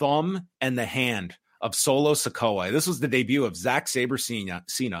the thumb and the hand of Solo Sikoa. This was the debut of Zack Sabre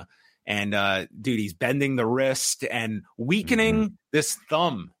Cena. And, dude, he's bending the wrist and weakening this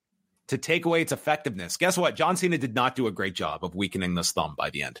thumb to take away its effectiveness. Guess what? John Cena did not do a great job of weakening this thumb by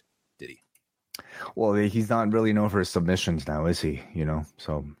the end, did he? Well, he's not really known for his submissions now, is he?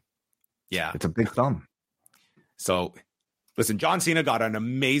 So yeah, it's a big thumb. So listen, John Cena got an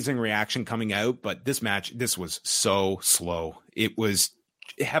amazing reaction coming out, but this was so slow. It was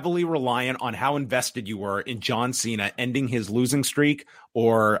heavily reliant on how invested you were in John Cena ending his losing streak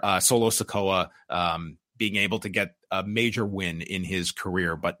or Solo Sikoa being able to get a major win in his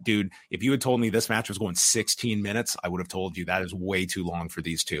career. But dude, if you had told me this match was going 16 minutes, I would have told you that is way too long for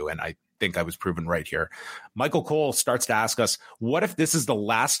these two. And I think I was proven right here. Michael Cole starts to ask us, what if this is the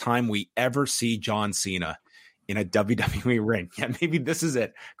last time we ever see John Cena in a WWE ring? Yeah, maybe this is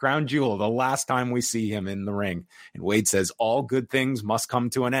it. Crown Jewel, the last time we see him in the ring. And Wade says, all good things must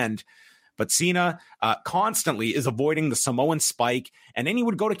come to an end. But Cena constantly is avoiding the Samoan spike, and then he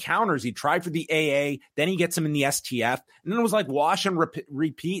would go to counters. He'd try for the AA, then he gets him in the STF, and then it was wash and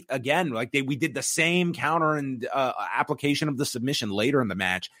repeat again. We did the same counter and application of the submission later in the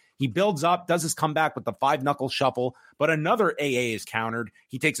match. He builds up, does his comeback with the 5-knuckle shuffle, but another AA is countered.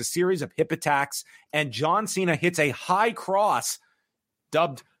 He takes a series of hip attacks, and John Cena hits a high cross,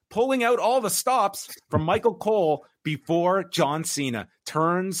 dubbed pulling out all the stops from Michael Cole before John Cena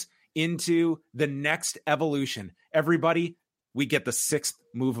turns into the next evolution. Everybody, we get the 6th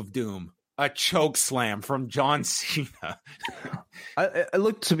move of doom, a choke slam from John Cena. It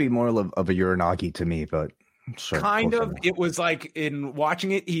looked to be more of a Uranagi to me, but Sure, kind of. It was like in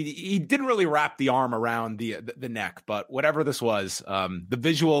watching it, he didn't really wrap the arm around the neck, but whatever this was, the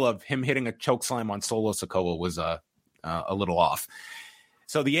visual of him hitting a choke slam on Solo Sikoa was a little off.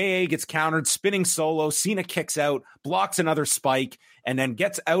 So the AA gets countered, spinning Solo. Cena kicks out, blocks another spike, and then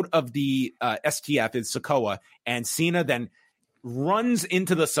gets out of the STF is Sikoa, and Cena then runs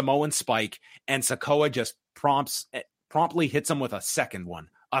into the Samoan spike, and Sikoa just promptly hits him with a second one,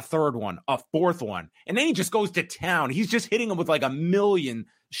 a third one, a fourth one, and then he just goes to town. He's just hitting him with like a million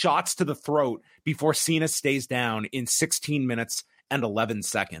shots to the throat before Cena stays down in 16 minutes and 11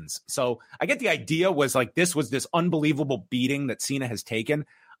 seconds. So I get the idea was like this was this unbelievable beating that Cena has taken.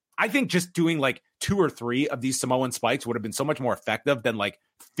 I think just doing like 2 or 3 of these Samoan spikes would have been so much more effective than like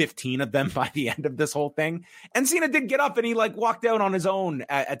 15 of them by the end of this whole thing. And Cena did get up and he like walked out on his own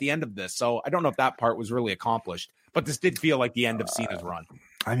at the end of this. So I don't know if that part was really accomplished, but this did feel like the end of Cena's run.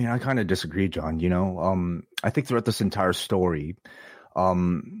 I mean, I kind of disagree, John. You know, I think throughout this entire story,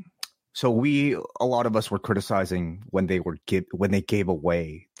 so a lot of us were criticizing when they gave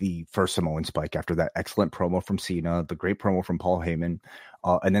away the first Samoan spike after that excellent promo from Cena, the great promo from Paul Heyman,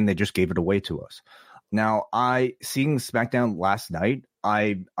 and then they just gave it away to us. Now, seeing SmackDown last night,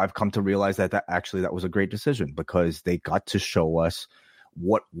 I've come to realize that was a great decision because they got to show us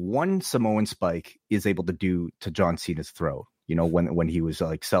what one Samoan spike is able to do to John Cena's throat. You know, when he was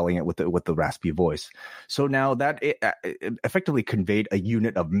like selling it with the raspy voice. So now that it effectively conveyed a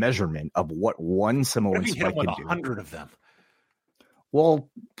unit of measurement of what one Samoan spike could do. 100 of them. Well,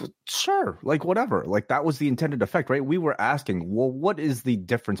 sure, like whatever. Like that was the intended effect, right? We were asking, well, what is the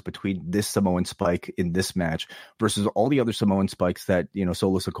difference between this Samoan spike in this match versus all the other Samoan spikes that, you know,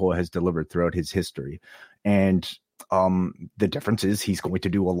 Solo Sikoa has delivered throughout his history? And the difference is he's going to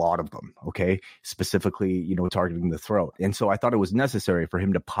do a lot of them, okay? Specifically, you know, targeting the throat. And so I thought it was necessary for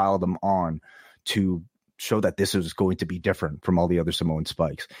him to pile them on to show that this is going to be different from all the other Samoan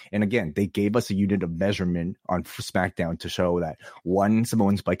spikes. And again, they gave us a unit of measurement on SmackDown to show that one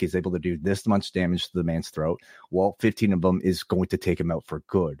Samoan spike is able to do this much damage to the man's throat. Well, 15 of them is going to take him out for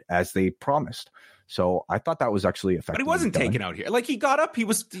good, as they promised. So I thought that was actually effective. But he wasn't taken out here. Like he got up, he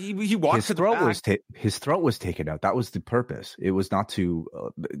walked to the back. His throat was taken out. That was the purpose. It was not to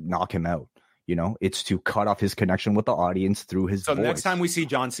knock him out. You know, it's to cut off his connection with the audience through his voice. So next time we see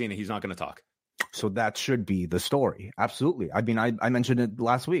John Cena, he's not going to talk. So that should be the story. Absolutely. I mean, I mentioned it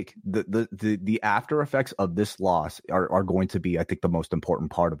last week. The after effects of this loss are going to be, I think, the most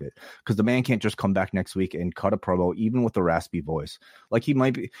important part of it, because the man can't just come back next week and cut a promo, even with a raspy voice. Like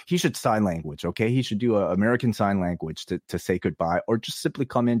he should sign language. Okay. He should do American Sign Language to say goodbye, or just simply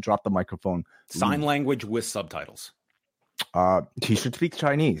come in, drop the microphone. Sign language with subtitles. He should speak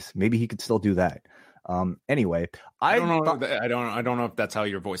Chinese. Maybe he could still do that. Anyway, I don't know if that's how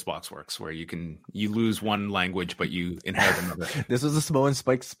your voice box works, where you lose one language but you inherit another. This is a Samoan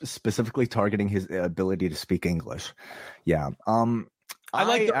spike specifically targeting his ability to speak English. Yeah. I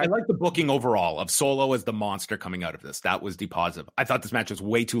like the booking overall of Solo as the monster coming out of this. That was the positive. I thought this match was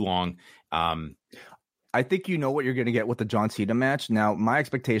way too long. I think you know what you're going to get with the John Cena match. Now, my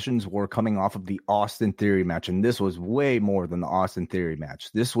expectations were coming off of the Austin Theory match, and this was way more than the Austin Theory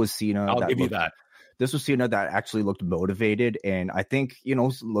match. This was Cena. I'll give you that. This was Cena that actually looked motivated. And I think, you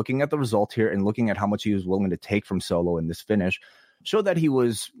know, looking at the result here and looking at how much he was willing to take from Solo in this finish, showed that he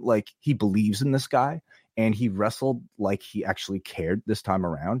was like, he believes in this guy and he wrestled like he actually cared this time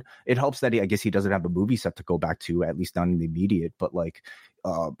around. It helps that I guess he doesn't have a movie set to go back to, at least not in the immediate, but like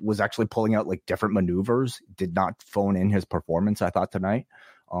was actually pulling out like different maneuvers, did not phone in his performance, I thought, tonight.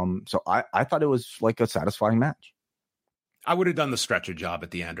 So I thought it was like a satisfying match. I would have done the stretcher job at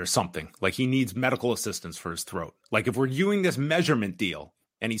the end or something. Like he needs medical assistance for his throat. Like if we're doing this measurement deal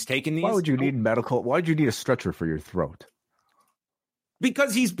and he's taking these. Why would you need a stretcher for your throat?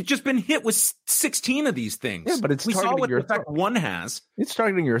 Because he's just been hit with 16 of these things. Yeah, but we saw what your effect one has. It's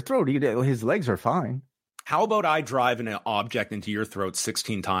targeting your throat. His legs are fine. How about I drive an object into your throat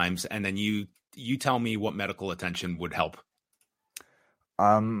 16 times and then you tell me what medical attention would help?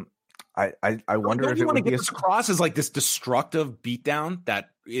 I wonder if you want to get this across as like this destructive beatdown that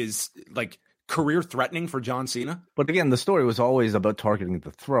is like career threatening for John Cena. But again, the story was always about targeting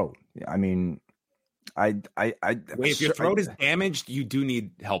the throat. I mean, if your throat is damaged, you do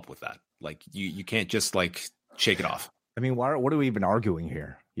need help with that. Like you can't just like shake it off. I mean, what are we even arguing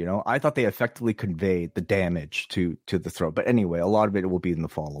here? You know, I thought they effectively conveyed the damage to the throat. But anyway, a lot of it will be in the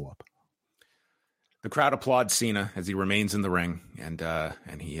follow-up. The crowd applauds Cena as he remains in the ring, and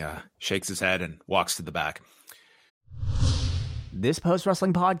he shakes his head and walks to the back. This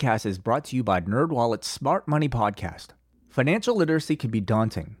post-wrestling podcast is brought to you by NerdWallet's Smart Money Podcast. Financial literacy can be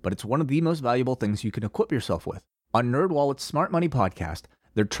daunting, but it's one of the most valuable things you can equip yourself with. On NerdWallet's Smart Money podcast,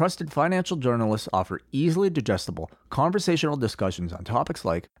 their trusted financial journalists offer easily digestible, conversational discussions on topics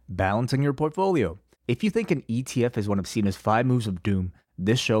like balancing your portfolio. If you think an ETF is one of Cena's 5 moves of doom,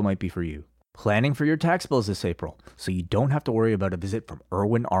 this show might be for you. Planning for your tax bills this April, so you don't have to worry about a visit from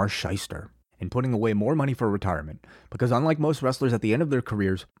Erwin R. Shyster. And putting away more money for retirement, because unlike most wrestlers at the end of their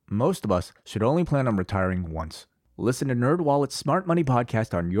careers, most of us should only plan on retiring once. Listen to NerdWallet's Smart Money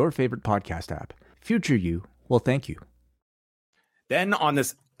podcast on your favorite podcast app. Future you will thank you. Then on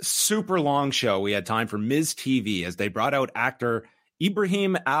this super long show, we had time for Ms. TV as they brought out actor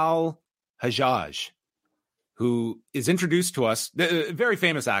Ibrahim Al-Hajjaj, who is introduced to us, a very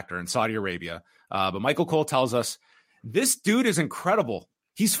famous actor in Saudi Arabia. But Michael Cole tells us, this dude is incredible.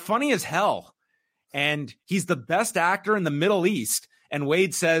 He's funny as hell. And he's the best actor in the Middle East. And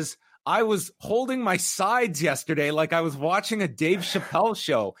Wade says, I was holding my sides yesterday like I was watching a Dave Chappelle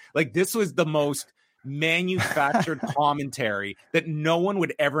show. Like, this was the most manufactured commentary that no one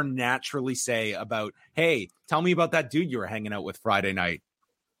would ever naturally say about, hey, tell me about that dude you were hanging out with Friday night.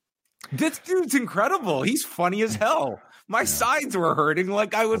 This dude's incredible. He's funny as hell. My sides were hurting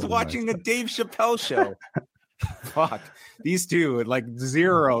like I was watching a Dave Chappelle show. Fuck. These two had like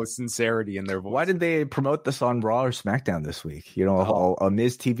zero sincerity in their voice. Why did they promote this on Raw or SmackDown this week? You know, a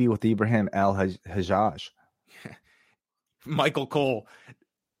Miz TV with Ibrahim Al-Hajjaj. Michael Cole.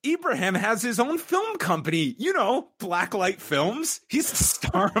 Ibrahim has his own film company, you know, Blacklight Films. He's the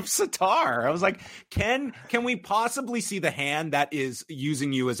star of Sitar. I was like, can we possibly see the hand that is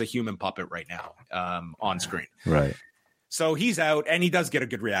using you as a human puppet right now on screen? Right. So he's out, and he does get a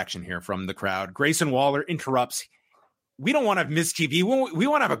good reaction here from the crowd. Grayson Waller interrupts. We don't want to have Miz TV. We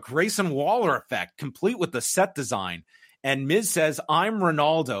want to have a Grayson Waller effect, complete with the set design. And Miz says, I'm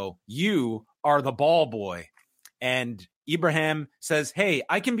Ronaldo. You are the ball boy. And Ibrahim says, hey,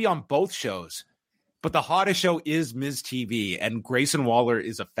 I can be on both shows, but the hottest show is Miz TV. And Grayson Waller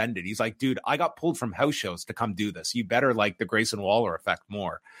is offended. He's like, dude, I got pulled from house shows to come do this. You better like the Grayson Waller effect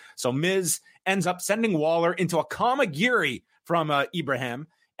more. So Miz ends up sending Waller into a Kamagiri from Ibrahim.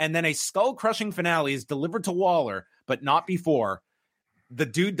 And then a skull-crushing finale is delivered to Waller, but not before the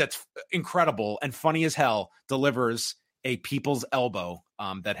dude that's incredible and funny as hell delivers a people's elbow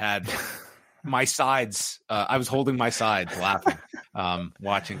that had my sides. I was holding my sides laughing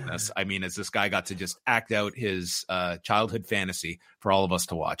watching this. I mean, as this guy got to just act out his childhood fantasy for all of us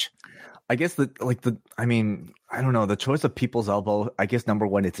to watch. I guess I don't know, the choice of people's elbow. I guess number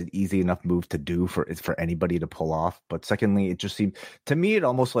one, it's an easy enough move to do for anybody to pull off. But secondly, it just seemed to me, it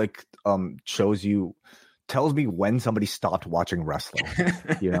almost like tells me when somebody stopped watching wrestling.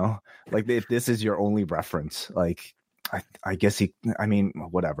 You know, like if this is your only reference, like I guess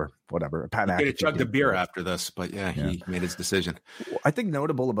whatever. Pat McAfee could have chugged a beer after this, but yeah, he made his decision. I think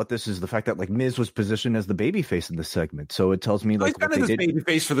notable about this is the fact that like Miz was positioned as the babyface in this segment, so it tells me like he's kind of this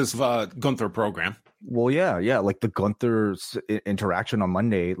babyface for this Gunther program. Well, yeah, like the Gunther's interaction on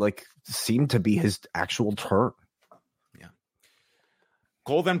Monday like seemed to be his actual turn. Yeah.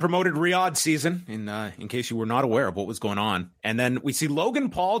 Cole then promoted Riyadh season in case you were not aware of what was going on, and then we see Logan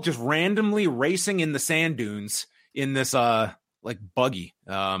Paul just randomly racing in the sand dunes in this like buggy,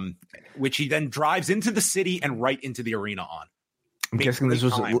 which he then drives into the city and right into the arena on. I'm guessing this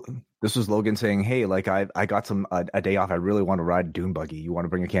was Logan saying, hey, like I got a day off. I really want to ride a dune buggy. You want to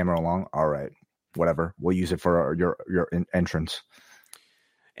bring a camera along? All right, whatever. We'll use it for your entrance.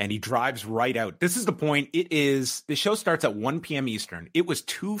 And he drives right out. This is the point. The show starts at 1 p.m. Eastern. It was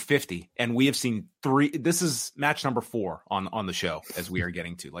 2:50, and we have seen 3. This is match number 4 on the show as we are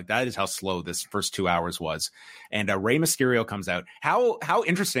getting to. Like, that is how slow this first 2 hours was. And Rey Mysterio comes out. How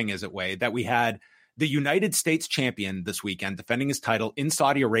interesting is it, Wade, that we had the United States champion this weekend defending his title in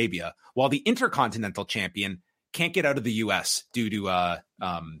Saudi Arabia, while the Intercontinental champion can't get out of the U.S. due to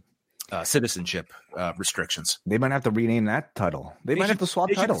citizenship restrictions. They might have to rename that title. They might have to swap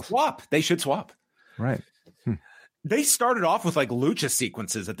titles. They should swap. Right. They started off with like lucha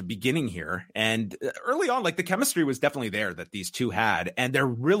sequences at the beginning here. And early on, like the chemistry was definitely there that these two had. And they're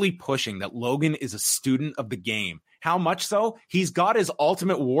really pushing that Logan is a student of the game. How much so? He's got his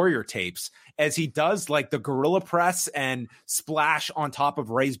Ultimate Warrior tapes as he does like the gorilla press and splash on top of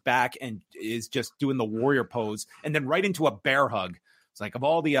Ray's back and is just doing the warrior pose and then right into a bear hug. It's like of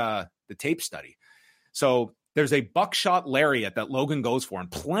all the tape study. So there's a buckshot lariat that Logan goes for and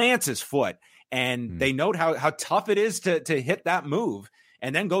plants his foot. And they note how tough it is to hit that move,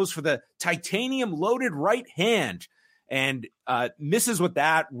 and then goes for the titanium loaded right hand and misses with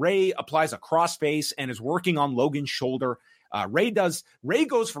that. Ray applies a crossface and is working on Logan's shoulder. Ray goes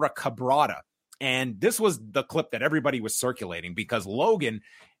for a cabrata, And this was the clip that everybody was circulating because Logan,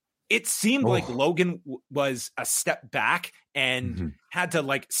 it seemed like Logan was a step back and had to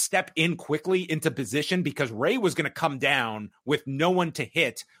like step in quickly into position because Ray was going to come down with no one to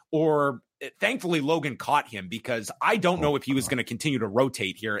hit, or thankfully Logan caught him because I don't know if he was going to continue to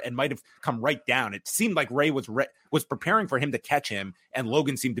rotate here and might have come right down. It seemed like Ray was preparing for him to catch him, and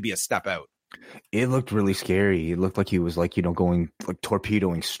Logan seemed to be a step out. It looked really scary. It looked like he was like, going like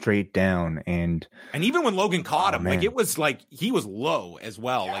torpedoing straight down. And even when Logan caught him, like it was like he was low as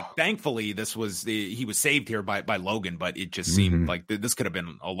well. Yeah. Like thankfully he was saved here by Logan, but it just seemed like this could have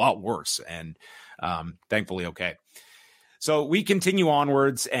been a lot worse. And thankfully, okay. So we continue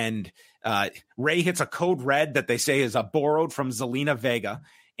onwards, and Ray hits a code red that they say is borrowed from Zelina Vega.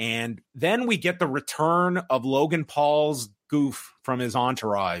 And then we get the return of Logan Paul's goof from his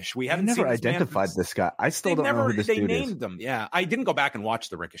entourage. We haven't never identified this guy. I still don't know who this dude is. They named them. Yeah, I didn't go back and watch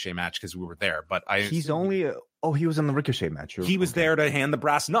the Ricochet match because we were there, but he's only he was in the Ricochet match. He was there to hand the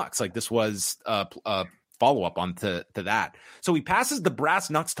brass knucks. Like this was a follow-up on to that. So he passes the brass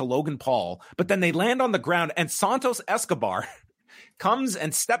knucks to Logan Paul, but then they land on the ground, and Santos Escobar comes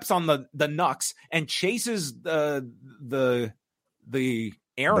and steps on the knucks and chases the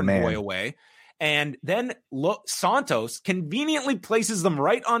errand boy away. And then Santos conveniently places them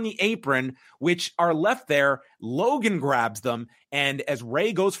right on the apron, which are left there. Logan grabs them, and as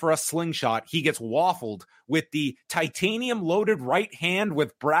Ray goes for a slingshot, he gets waffled with the titanium-loaded right hand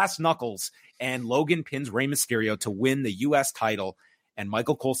with brass knuckles, and Logan pins Rey Mysterio to win the U.S. title. And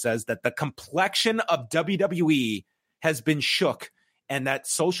Michael Cole says that the complexion of WWE has been shook and that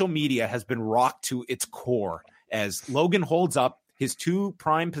social media has been rocked to its core as Logan holds up his two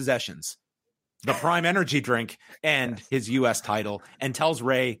prime possessions, the Prime Energy drink and his U.S. title, and tells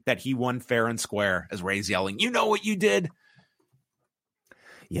Ray that he won fair and square as Ray's yelling, "You know what you did?"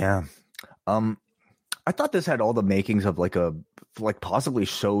 Yeah. I thought this had all the makings of like possibly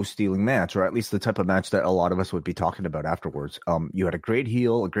show-stealing match, or at least the type of match that a lot of us would be talking about afterwards. You had a great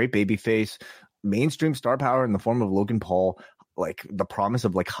heel, a great babyface, mainstream star power in the form of Logan Paul, like the promise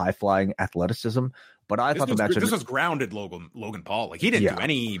of like high-flying athleticism. But I thought this was grounded Logan Paul. Like he didn't do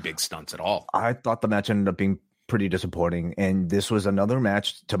any big stunts at all. I thought the match ended up being pretty disappointing, and this was another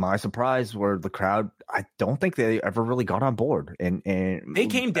match, to my surprise, where the crowd, I don't think they ever really got on board. And they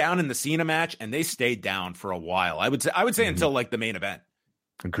came down in the Cena match, and they stayed down for a while. I would say until like the main event.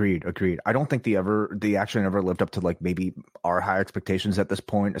 Agreed. I don't think the action ever lived up to like maybe our high expectations at this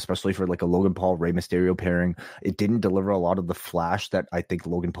point, especially for like a Logan Paul Rey Mysterio pairing. It didn't deliver a lot of the flash that I think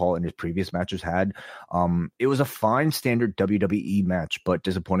Logan Paul in his previous matches had. It was a fine standard WWE match, but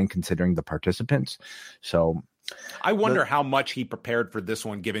disappointing considering the participants. So I wonder how much he prepared for this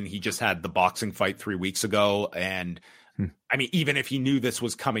one, given he just had the boxing fight 3 weeks ago. And I mean, even if he knew this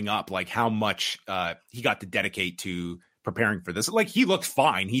was coming up, like how much he got to dedicate to preparing for this. Like he looked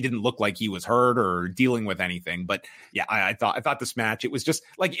fine. He didn't look like he was hurt or dealing with anything. But yeah, I thought this match, it was just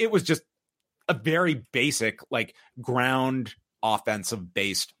a very basic, like ground offensive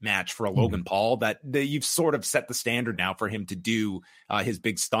based match for a Logan Paul that you've sort of set the standard now for him to do his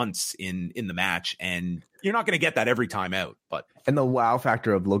big stunts in the match. And you're not going to get that every time out, and the wow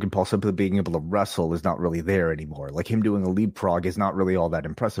factor of Logan Paul simply being able to wrestle is not really there anymore. Like him doing a leapfrog is not really all that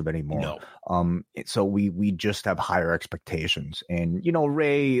impressive anymore. No. So we just have higher expectations, and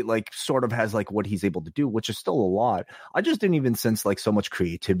Ray like sort of has like what he's able to do, which is still a lot. I just didn't even sense like so much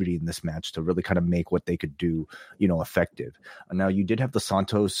creativity in this match to really kind of make what they could do, effective. And now you did have the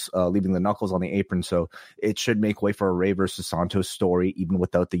Santos leaving the knuckles on the apron, so it should make way for a Ray versus Santos story, even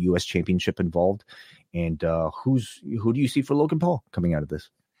without the U.S. Championship involved. And who do you see for Logan Paul coming out of this?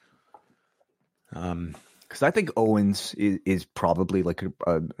 Because I think Owens is probably like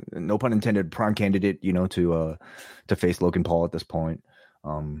a no pun intended prime candidate, to face Logan Paul at this point.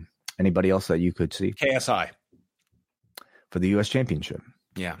 Anybody else that you could see? KSI for the U.S. Championship.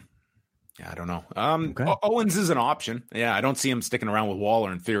 Yeah, I don't know. Okay. Owens is an option. Yeah, I don't see him sticking around with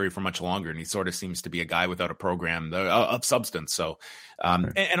Waller in theory for much longer, and he sort of seems to be a guy without a program of substance. So,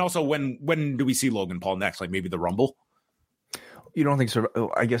 and also, when do we see Logan Paul next? Like maybe the Rumble? You don't think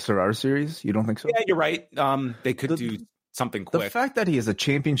so? I guess Survivor Series. You don't think so? Yeah, you're right. They could do something quick. The fact that he has a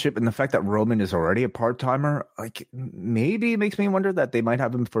championship and the fact that Roman is already a part-timer, like maybe it makes me wonder that they might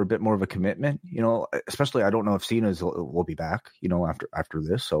have him for a bit more of a commitment, especially I don't know if Cena will be back, after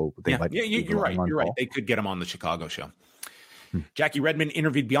this. So they might. Yeah, you're right. You're right. They could get him on the Chicago show. Jackie Redmond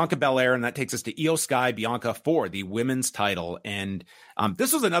interviewed Bianca Belair, and that takes us to Io Sky Bianca for the women's title. And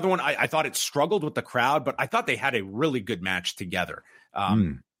this was another one. I thought it struggled with the crowd, but I thought they had a really good match together.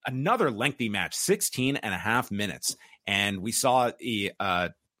 Another lengthy match, 16 and a half minutes. And we saw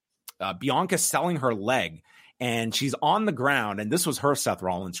Bianca selling her leg, and she's on the ground, and this was her Seth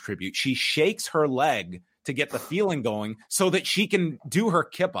Rollins tribute. She shakes her leg to get the feeling going so that she can do her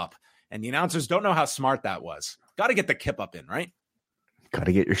kip up. And the announcers don't know how smart that was. Got to get the kip up in, right? Got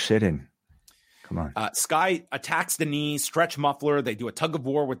to get your shit in. Come on. Sky attacks the knee, stretch muffler. They do a tug of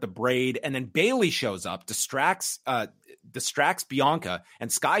war with the braid, and then Bayley shows up, distracts Bianca,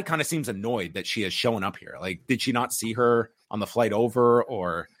 and Sky kind of seems annoyed that she has shown up here. Like, did she not see her on the flight over,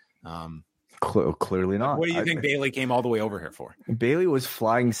 or clearly not? What do you think Bayley came all the way over here for? Bayley was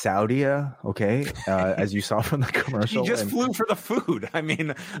flying Saudia, okay, as you saw from the commercial. She just flew for the food. I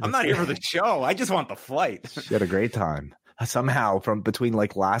mean, I'm not here for the show. I just want the flight. She had a great time. Somehow from between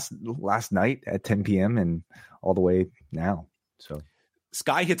like last night at 10 p.m. and all the way now. So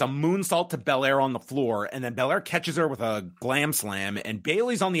Sky hits a moonsault to Belair on the floor, and then Belair catches her with a glam slam, and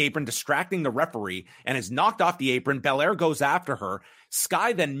Bayley's on the apron distracting the referee and is knocked off the apron. Belair goes after her.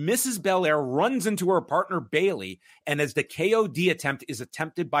 Sky then misses Belair, runs into her partner Bayley, and as the KOD attempt is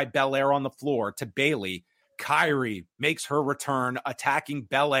attempted by Belair on the floor to Bayley, Kairi makes her return, attacking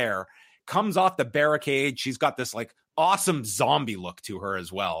Belair, comes off the barricade. She's got this like awesome zombie look to her as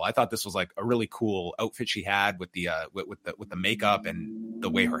well. I thought this was like a really cool outfit she had with the makeup and the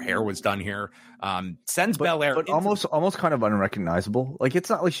way her hair was done here. Sends Belair, but almost kind of unrecognizable. Like, it's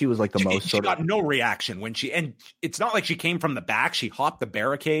not like she was like she got no reaction when and it's not like she came from the back. She hopped the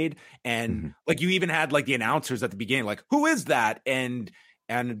barricade, and like you even had like the announcers at the beginning, like, who is that? And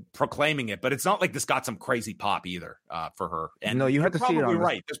proclaiming it, but it's not like this got some crazy pop either for her. And no, you had to see it.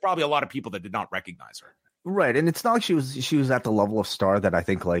 Right. There's probably a lot of people that did not recognize her. Right, and it's not like she was at the level of star that I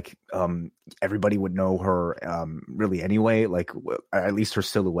think like everybody would know her really anyway, like at least her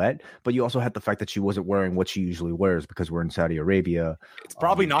silhouette. But you also had the fact that she wasn't wearing what she usually wears because we're in Saudi Arabia. It's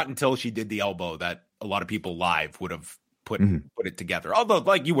probably not until she did the elbow that a lot of people live would have put it together. Although,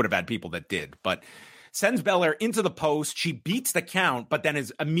 like, you would have had people that did, but. Sends Belair into the post. She beats the count, but then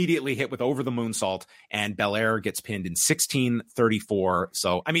is immediately hit with over the moonsault, and Belair gets pinned in 16:34.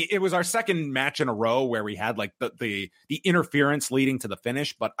 So, I mean, it was our second match in a row where we had like the interference leading to the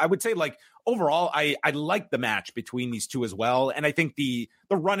finish. But I would say, like, overall, I liked the match between these two as well. And I think the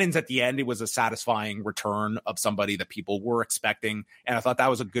run-ins at the end, it was a satisfying return of somebody that people were expecting. And I thought that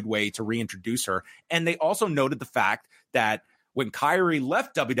was a good way to reintroduce her. And they also noted the fact that when Kairi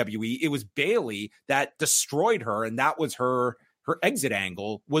left WWE, it was Bayley that destroyed her, and that was her exit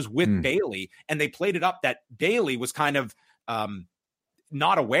angle was with Bayley, and they played it up that Bayley was kind of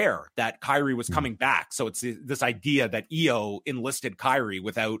not aware that Kairi was coming back. So it's this idea that Io enlisted Kairi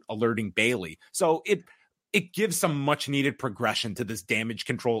without alerting Bayley. So it gives some much needed progression to this damage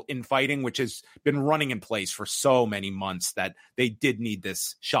control infighting, which has been running in place for so many months that they did need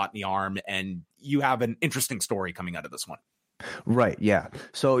this shot in the arm, and you have an interesting story coming out of this one. Right. Yeah.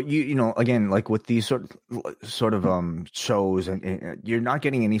 So you know, again, like with these sort of shows, and you're not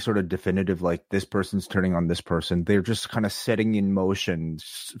getting any sort of definitive, like this person's turning on this person. They're just kind of setting in motion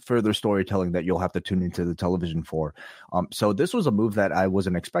further storytelling that you'll have to tune into the television for. So this was a move that I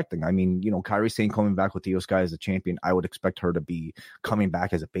wasn't expecting. I mean, you know, Kairi Sane coming back with Io Sky as a champion, I would expect her to be coming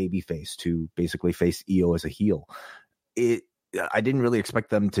back as a babyface to basically face Io as a heel. I didn't really expect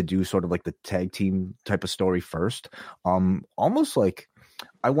them to do sort of like the tag team type of story first. Almost like,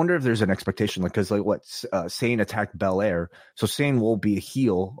 I wonder if there's an expectation, like, because like what Sane attacked Belair, so Sane will be a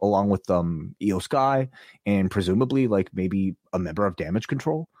heel along with Io Sky and presumably like maybe a member of Damage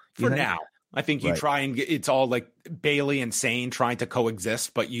Control for now. I think you right. try and it's all like Bayley and Sane trying to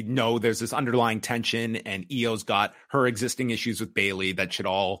coexist, but you know there's this underlying tension, and Io's got her existing issues with Bayley that should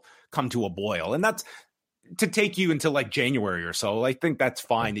all come to a boil, and that's to take you until like January or so. I think that's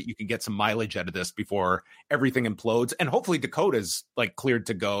fine that you can get some mileage out of this before everything implodes. And hopefully Dakota's like cleared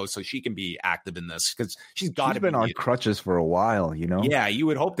to go so she can be active in this, because she's been on crutches for a while, you know? Yeah. You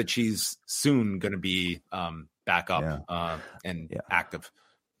would hope that she's soon going to be back up and active.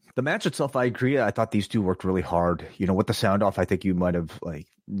 The match itself, I agree. I thought these two worked really hard. You know, with the sound off, I think you might have like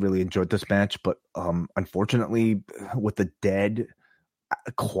really enjoyed this match, but unfortunately with the dead,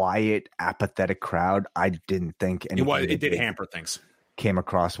 quiet, apathetic crowd, I didn't think it did hamper things. Came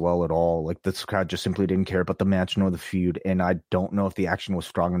across well at all. Like, this crowd just simply didn't care about the match nor the feud, and I don't know if the action was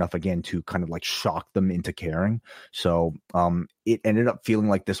strong enough again to kind of like shock them into caring. So it ended up feeling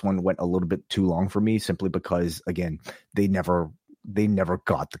like this one went a little bit too long for me, simply because again they never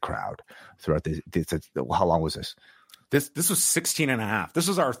got the crowd throughout this. How long was this? This was 16 and a half. This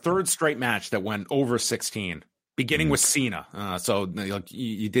was our third straight match that went over 16. beginning with Cena. So like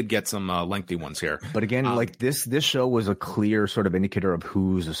you did get some lengthy ones here. But again, like this show was a clear sort of indicator of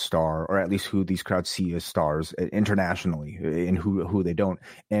who's a star, or at least who these crowds see as stars internationally, and who they don't.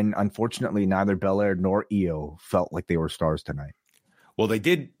 And unfortunately, neither Belair nor Io felt like they were stars tonight. Well, they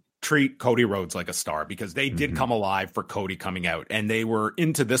did treat Cody Rhodes like a star because they did come alive for Cody coming out, and they were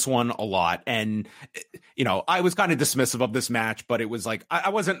into this one a lot. And, you know, I was kind of dismissive of this match, but it was like, I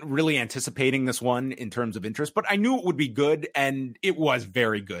wasn't really anticipating this one in terms of interest, but I knew it would be good, and it was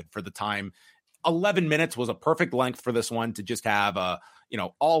very good for the time. 11 minutes was a perfect length for this one to just have a, you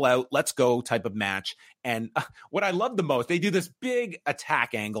know, all out, let's go type of match. And what I love the most, they do this big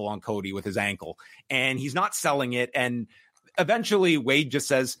attack angle on Cody with his ankle, and he's not selling it. And eventually Wade just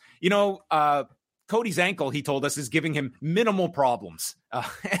says, you know, Cody's ankle, he told us, is giving him minimal problems.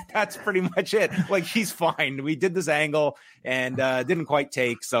 That's pretty much it. Like, he's fine. We did this angle and didn't quite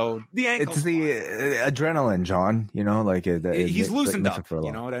take. So the ankle, it's the adrenaline, John, you know, like he's loosened up,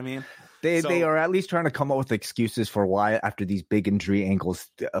 you know what I mean? They are at least trying to come up with excuses for why after these big injury ankles,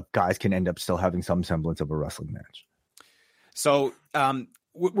 guys can end up still having some semblance of a wrestling match. So,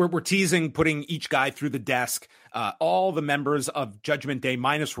 we're teasing putting each guy through the desk. All the members of Judgment Day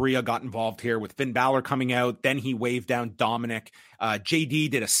minus Rhea got involved here with Finn Balor coming out. Then he waved down Dominic.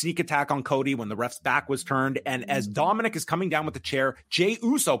 JD did a sneak attack on Cody when the ref's back was turned. And as Dominic is coming down with the chair, Jey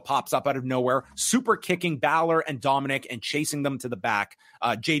Uso pops up out of nowhere, super kicking Balor and Dominic and chasing them to the back.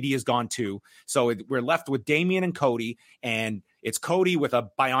 JD is gone too. So we're left with Damian and Cody, and it's Cody with a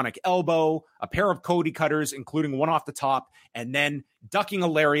bionic elbow, a pair of Cody cutters, including one off the top, and then ducking a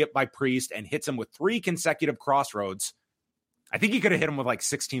lariat by Priest, and hits him with 3 consecutive crossroads. I think he could have hit him with like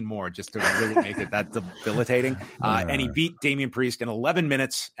 16 more just to really make it that debilitating. And he beat Damian Priest in 11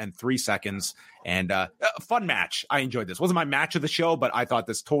 minutes and 3 seconds. And a fun match. I enjoyed this. Wasn't my match of the show, but I thought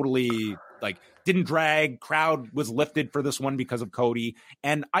this totally didn't drag. Crowd was lifted for this one because of Cody.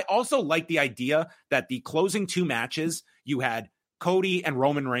 And I also like the idea that the closing 2 matches, you had Cody and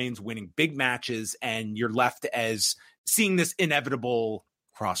Roman Reigns winning big matches, and you're left as seeing this inevitable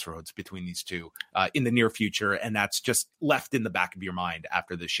crossroads between these two in the near future. And that's just left in the back of your mind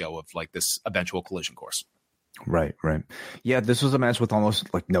after the show of like this eventual collision course. Right. Yeah, this was a match with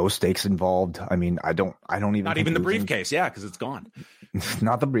almost like no stakes involved. I mean, I don't even not even the briefcase. Yeah, because it's gone.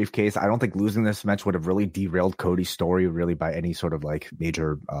 Not the briefcase. I don't think losing this match would have really derailed Cody's story really by any sort of like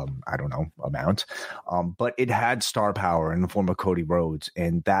major amount. But it had star power in the form of Cody Rhodes,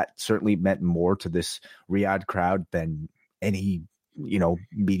 and that certainly meant more to this Riyadh crowd than any, you know,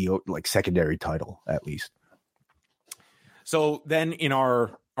 mediocre like secondary title at least. So then in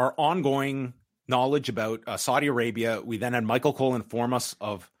our ongoing knowledge about Saudi Arabia, we then had Michael Cole inform us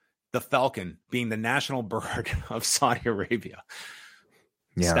of the Falcon being the national bird of Saudi Arabia.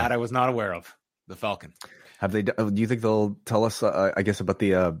 Yeah. Stat I was not aware of. The Falcon. Have they? Do you think they'll tell us? I guess about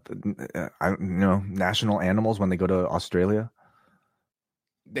the national animals when they go to Australia.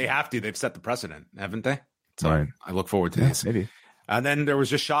 They have to. They've set the precedent, haven't they? So right. I look forward to this. Maybe. And then there was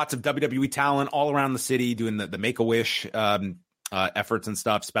just shots of WWE talent all around the city doing the Make-A-Wish efforts and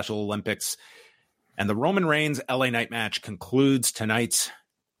stuff. Special Olympics. And the Roman Reigns LA Knight match concludes tonight's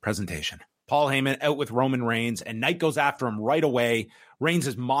presentation. Paul Heyman out with Roman Reigns, and Knight goes after him right away. Reigns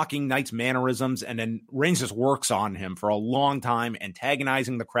is mocking Knight's mannerisms, and then Reigns just works on him for a long time,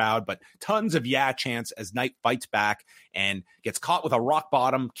 antagonizing the crowd, but tons of yeah chants as Knight fights back and gets caught with a rock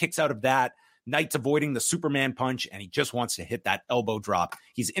bottom, kicks out of that. Knight's avoiding the Superman punch, and he just wants to hit that elbow drop.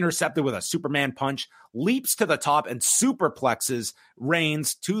 He's intercepted with a Superman punch, leaps to the top and superplexes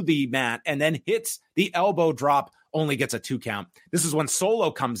Reigns to the mat, and then hits the elbow drop, only gets a 2 count. This is when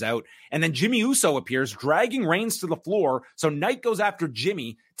Solo comes out, and then Jimmy Uso appears, dragging Reigns to the floor. So Knight goes after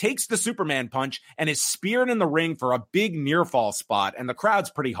Jimmy, takes the Superman punch, and is speared in the ring for a big near fall spot. And the crowd's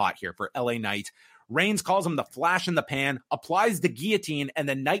pretty hot here for LA Knight. Reigns calls him the flash in the pan, applies the guillotine, and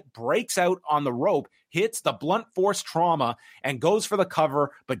then Knight breaks out on the rope, hits the blunt force trauma, and goes for the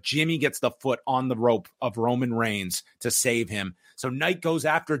cover, but Jimmy gets the foot on the rope of Roman Reigns to save him. So Knight goes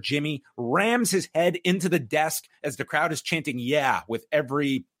after Jimmy, rams his head into the desk as the crowd is chanting yeah with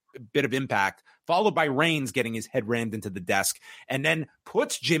every bit of impact, followed by Reigns getting his head rammed into the desk, and then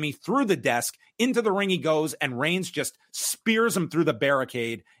puts Jimmy through the desk. Into the ring he goes, and Reigns just spears him through the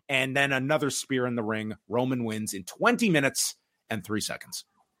barricade, and then another spear in the ring. Roman wins in 20 minutes and 3 seconds.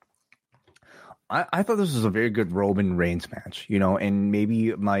 I thought this was a very good Roman Reigns match, you know, and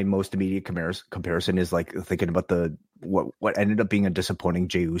maybe my most immediate comparison is like thinking about what ended up being a disappointing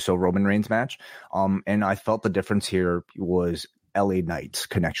Jey Uso Roman Reigns match. And I felt the difference here was LA Knight's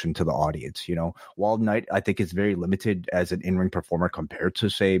connection to the audience. While Knight, I think, is very limited as an in-ring performer compared to,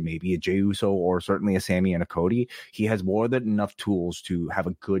 say, maybe a Jey Uso or certainly a Sami and a Cody, he has more than enough tools to have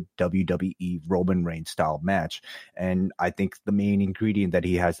a good WWE Roman Reigns style match. And I think the main ingredient that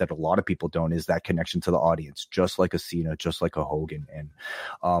he has that a lot of people don't is that connection to the audience, just like a Cena, just like a Hogan.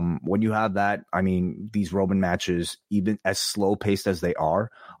 And when you have that, I mean, these Roman matches, even as slow paced as they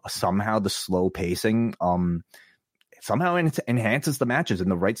are, somehow the slow pacing somehow enhances the matches in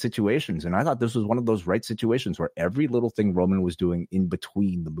the right situations. And I thought this was one of those right situations where every little thing Roman was doing in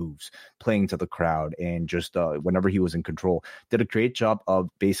between the moves, playing to the crowd, and just whenever he was in control, did a great job of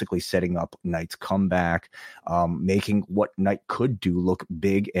basically setting up Knight's comeback, making what Knight could do look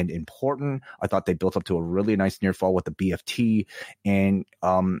big and important. I thought they built up to a really nice near fall with the BFT, and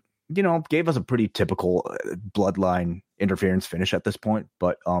gave us a pretty typical bloodline interference finish at this point.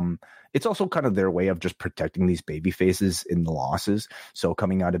 But it's also kind of their way of just protecting these baby faces in the losses. So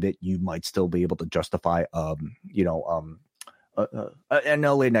coming out of it, you might still be able to justify, an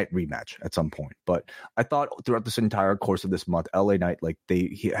LA Knight rematch at some point. But I thought throughout this entire course of this month, LA Knight,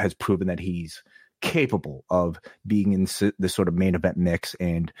 he has proven that he's capable of being in this sort of main event mix,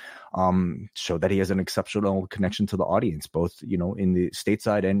 and show that he has an exceptional connection to the audience, both in the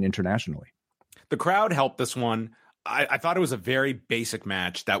stateside and internationally. The crowd helped this one. I thought it was a very basic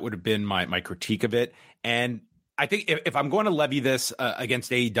match. That would have been my critique of it. And I think if I'm going to levy this against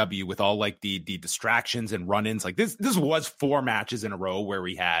AEW with all the distractions and run-ins, this was 4 matches in a row where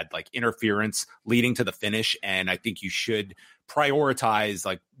we had interference leading to the finish. And I think you should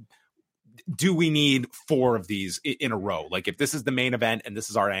prioritize, do we need 4 of these in a row? If this is the main event and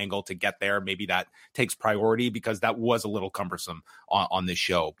this is our angle to get there, maybe that takes priority, because that was a little cumbersome on this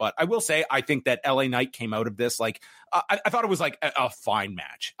show. But I will say, I think that LA Knight came out of this I thought it was a fine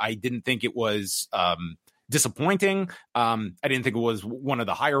match. I didn't think it was disappointing. I didn't think it was one of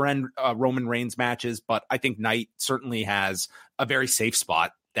the higher end Roman Reigns matches, but I think Knight certainly has a very safe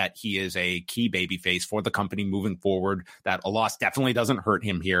spot, that he is a key babyface for the company moving forward, that a loss definitely doesn't hurt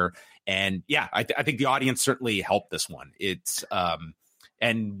him here. And yeah, I think the audience certainly helped this one. It's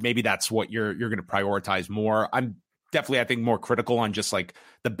and maybe that's what you're going to prioritize more. I'm definitely, I think, more critical on just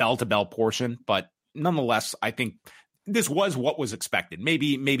the bell to bell portion, but nonetheless, I think this was what was expected.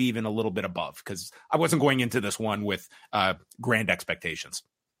 Maybe even a little bit above, because I wasn't going into this one with grand expectations.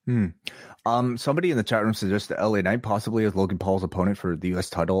 Somebody in the chat room suggests that LA Knight possibly as Logan Paul's opponent for the US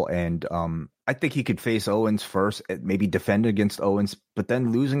title, and I think he could face Owens first, maybe defend against Owens, but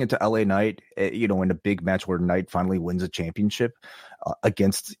then losing it to LA Knight, in a big match where Knight finally wins a championship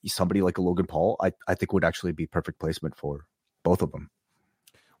against somebody like a Logan Paul, I think would actually be perfect placement for both of them.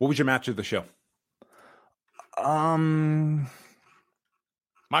 What was your match of the show? Mine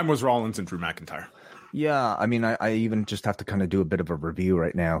was Rollins and Drew McIntyre. Yeah, I mean, I even just have to kind of do a bit of a review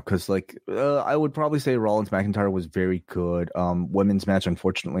right now, because I would probably say Rollins McIntyre was very good. Women's match,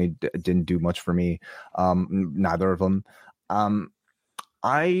 unfortunately, didn't do much for me. Neither of them.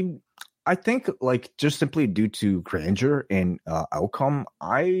 I think just simply due to grandeur and outcome,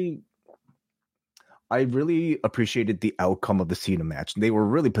 I really appreciated the outcome of the Cena match. They were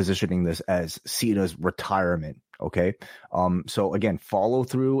really positioning this as Cena's retirement. Okay. So again, follow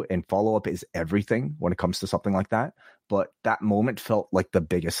through and follow up is everything when it comes to something like that. But that moment felt like the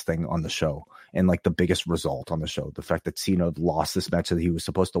biggest thing on the show, and the biggest result on the show. The fact that Cena lost this match that he was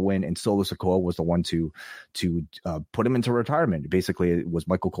supposed to win, and Solo Sikoa was the one to put him into retirement. Basically, it was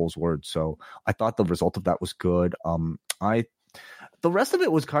Michael Cole's words. So I thought the result of that was good. The rest of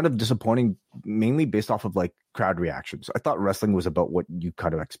it was kind of disappointing, mainly based off of crowd reactions. I thought wrestling was about what you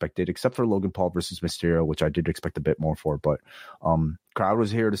kind of expected, except for Logan Paul versus Mysterio, which I did expect a bit more for. But crowd was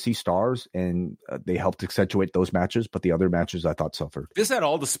here to see stars, and they helped accentuate those matches. But the other matches I thought suffered. This had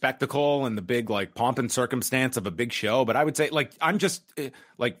all the spectacle and the big pomp and circumstance of a big show. But I would say I'm just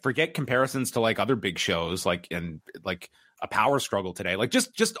forget comparisons to other big shows and a power struggle today.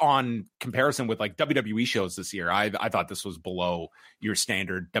 Just on comparison with WWE shows this year, I thought this was below your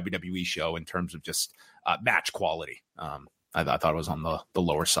standard WWE show in terms of just match quality. I thought it was on the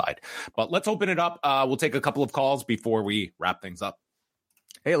lower side. But let's open it up. We'll take a couple of calls before we wrap things up.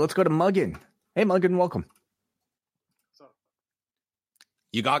 Hey, let's go to Muggin. Hey, Muggin, welcome.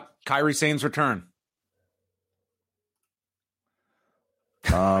 You got Kairi Sane's return.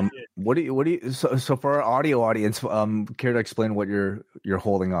 What do you so for our audio audience, care to explain what you're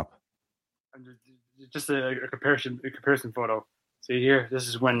holding up? Just a comparison photo. See here, this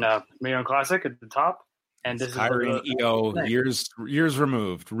is when Million Classic at the top, and this Kairi and Io years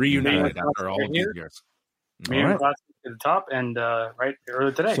removed, reunited after all of these years. Million Classic at the top, and right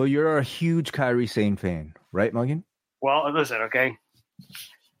earlier today. So you're a huge Kairi Sane fan, right, Muggin? Well, listen, okay.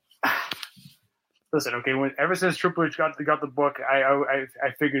 Listen, okay. Ever since Triple H got the book, I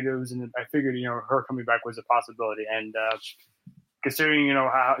figured her coming back was a possibility, and considering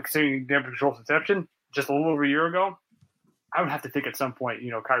Damage Control's inception just a little over a year ago, I would have to think at some point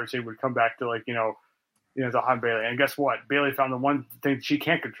Kairi Sane would come back to to hunt Bayley, and guess what? Bayley found the one thing she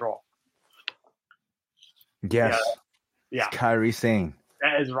can't control. Yes. Yeah. It's Kairi Sane.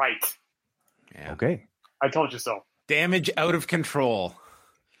 That is right. Yeah. Okay. I told you so. Damage out of control.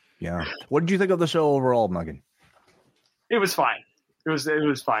 Yeah. What did you think of the show overall, Megan? It was fine. It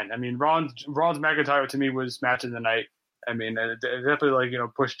was fine. I mean, Rollins McIntyre to me was match of the night. I mean, it definitely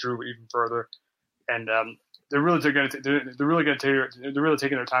pushed Drew even further, and they're really taking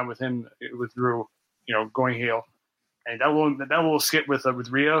their time with him with Drew, going heel, and that little skit with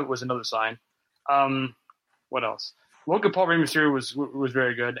Rhea was another sign. What else? Logan Paul Rey Mysterio was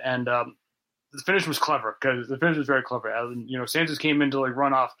very good, and the finish was clever because the finish was very clever. Santos came in to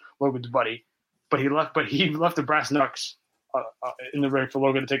run off Logan's buddy, but he left the brass knucks in the ring for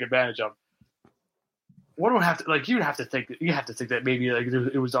Logan to take advantage of. What do I have to You have to think that maybe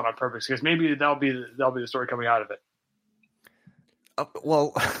it was done on purpose because maybe that'll be the story coming out of it.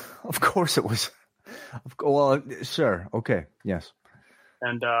 Well, of course it was. Well, sure, okay, yes.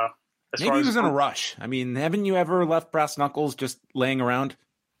 And maybe he was in a rush. I mean, haven't you ever left brass knuckles just laying around?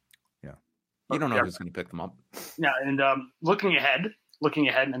 Yeah, you don't know who's going to pick them up. Yeah, and looking ahead.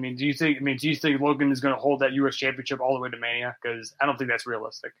 I mean, do you think Logan is going to hold that U.S. Championship all the way to Mania? Because I don't think that's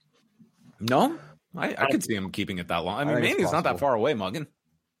realistic. No, I could see him keeping it that long. I mean, Mania's not that far away, Muggin.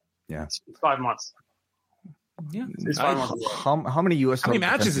 Yeah, it's 5 months. Yeah, it's 5 months. How many U.S. How many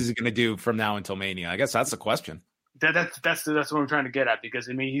matches is he going to do from now until Mania? I guess that's the question. That's what I'm trying to get at because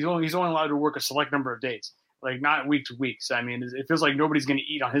I mean he's only allowed to work a select number of dates, not week to week. So I mean it feels like nobody's going to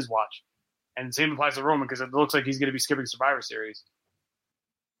eat on his watch, and the same applies to Roman because it looks like he's going to be skipping Survivor Series.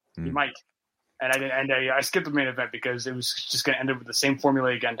 He might, and I skipped the main event because it was just going to end up with the same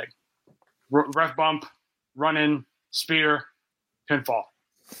formulaic ending: ref bump, run in, spear, pinfall.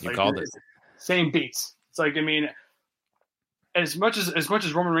 You called it. Same beats. It's I mean. As much as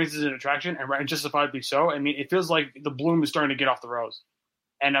Roman Reigns is an attraction and justifiably so, I mean, it feels like the bloom is starting to get off the rose.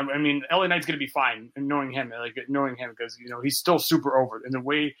 And I mean, LA Knight's going to be fine knowing him because he's still super over. And the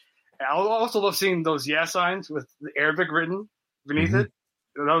way I also love seeing those signs with the Arabic written beneath it.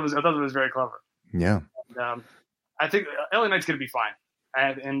 I thought it was very clever. Yeah. And, I think LA Knight's going to be fine.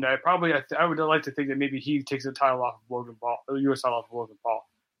 And I would like to think that maybe he takes the title off of Logan Paul, the U.S. title off of Logan Paul,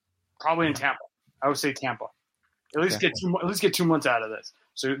 probably in Tampa. I would say Tampa. At least get 2 months out of this,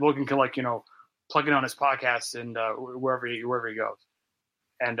 so Logan can plug it on his podcast and wherever he goes.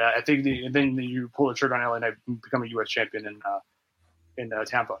 And I think then you pull the trigger on LA Knight and become a U.S. champion in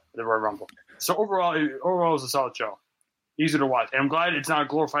Tampa, the Royal Rumble. So overall, it was a solid show, easy to watch. And I'm glad it's not a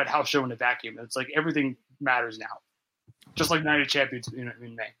glorified house show in a vacuum. It's everything matters now, just like Night of Champions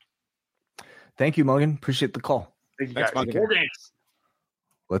in May. Thank you, Morgan. Appreciate the call. Thank you, guys. 4 games.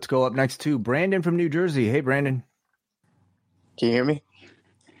 Let's go up next to Brandon from New Jersey. Hey, Brandon. Can you hear me?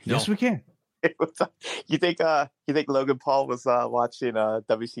 No. Yes, we can. You think Logan Paul was watching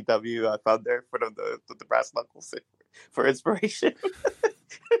WCW Thunder for the brass knuckles for inspiration?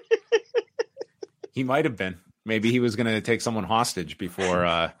 He might have been. Maybe he was going to take someone hostage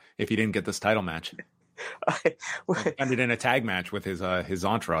before if he didn't get this title match. Ended in a tag match with his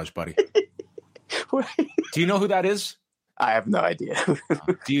entourage buddy. Do you know who that is? I have no idea.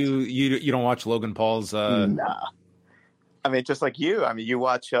 Do you don't watch Logan Paul's? Nah. I mean, just like you. I mean, you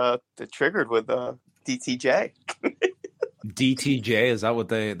watch the Triggered with DTJ. DTJ, is that what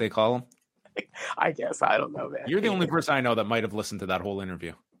they call him? I guess. I don't know, man. You're the only person I know that might have listened to that whole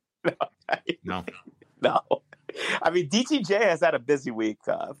interview. No. I mean, DTJ has had a busy week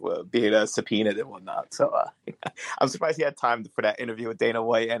being subpoenaed and whatnot. So I'm surprised he had time for that interview with Dana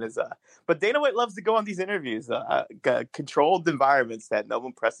White and his. But Dana White loves to go on these interviews, controlled environments that no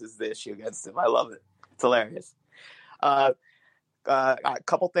one presses the issue against him. I love it. It's hilarious. A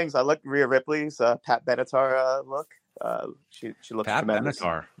couple things. I like Rhea Ripley's Pat Benatar look. She looked Pat tremendous.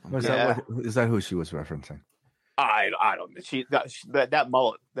 Benatar. Is that who she was referencing? I don't know. That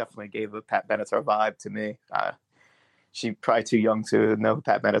mullet definitely gave a Pat Benatar vibe to me. She's probably too young to know who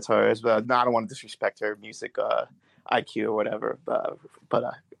Pat Benatar is, but I don't want to disrespect her music IQ or whatever. But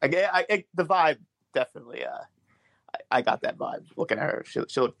the vibe definitely. I got that vibe looking at her.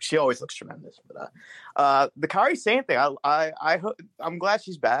 She always looks tremendous. But the Kairi Sane thing, I'm glad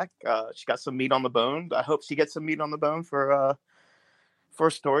she's back. She got some meat on the bone. I hope she gets some meat on the bone for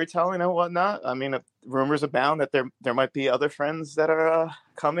storytelling and whatnot. I mean, rumors abound that there might be other friends that are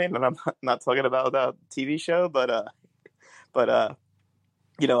coming, and I'm not talking about a TV show, but but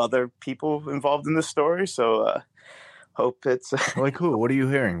other people involved in the story. So hope it's like who? What are you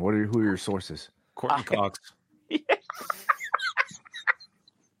hearing? Who are your sources? Courtney Cox. Yeah.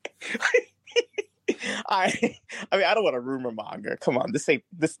 I mean, I don't want to rumor monger. Come on, this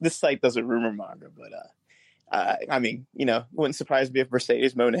site doesn't rumor monger, but I mean, wouldn't surprise me if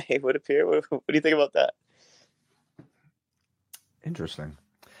Mercedes Moné would appear. What do you think about that? Interesting.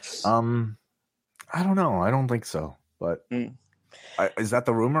 I don't know. I don't think so. But is that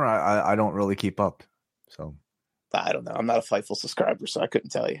the rumor? I don't really keep up. So I don't know. I'm not a Fightful subscriber, so I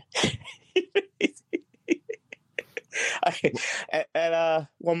couldn't tell you. And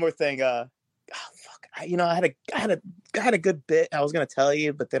one more thing. I had a good bit I was gonna tell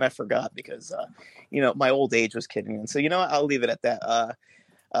you, but then I forgot because my old age was kidding. And so I'll leave it at that.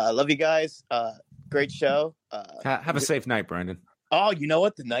 Love you guys. Great show. Have a safe night, Brandon. Oh, you know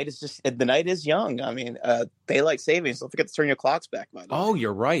what? The night is young. I mean, daylight savings. Don't forget to turn your clocks back. By the way. Oh,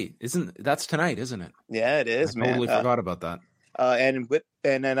 you're right. That's tonight, isn't it? Yeah, it is. I totally forgot about that. And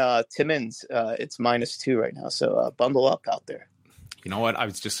then Timmins, it's -2 right now. So bundle up out there. You know what? I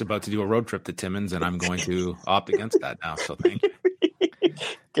was just about to do a road trip to Timmins, and I'm going to opt against that now. So thank you.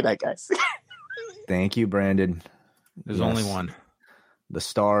 Good night, guys. Thank you, Brandon. There's only one. The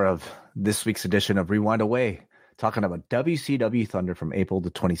star of this week's edition of Rewind Away, talking about WCW Thunder from April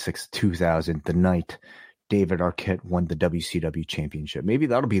the 26th, 2000, the night David Arquette won the WCW championship. Maybe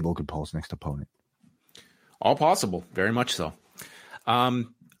that'll be Logan Paul's next opponent. All possible. Very much so.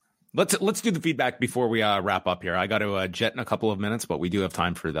 Let's do the feedback before we wrap up here. I got to jet in a couple of minutes, but we do have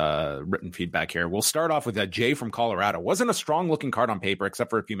time for the written feedback here. We'll start off with Jay from Colorado. Wasn't a strong-looking card on paper, except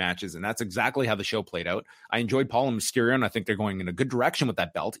for a few matches, and that's exactly how the show played out. I enjoyed Paul and Mysterio, and I think they're going in a good direction with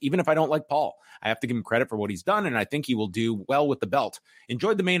that belt. Even if I don't like Paul, I have to give him credit for what he's done, and I think he will do well with the belt.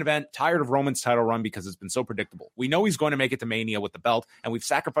 Enjoyed the main event. Tired of Roman's title run because it's been so predictable. We know he's going to make it to Mania with the belt, and we've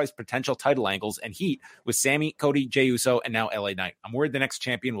sacrificed potential title angles and heat with Sammy, Cody, Jey Uso, and now LA Knight. I'm worried the next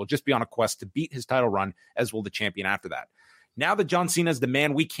champion will just be on a quest to beat his title run, as will the champion after that. Now that John Cena is the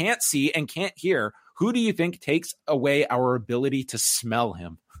man we can't see and can't hear, who do you think takes away our ability to smell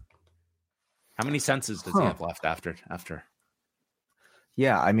him? How many senses does he have left after?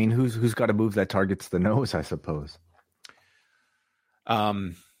 Yeah, I mean, who's got to move that targets the nose, I suppose.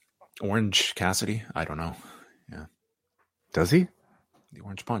 Orange Cassidy? I don't know. Yeah. Does he? The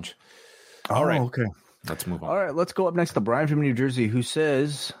Orange Punch. All right. Okay. Let's move on. All right, let's go up next to Brian from New Jersey, who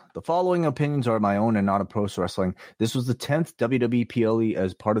says, the following opinions are my own and not of pro wrestling. This was the 10th WWE PLE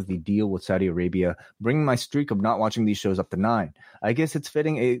as part of the deal with Saudi Arabia, bringing my streak of not watching these shows up to 9. I guess it's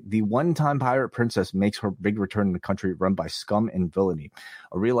fitting the one-time pirate princess makes her big return in the country run by scum and villainy,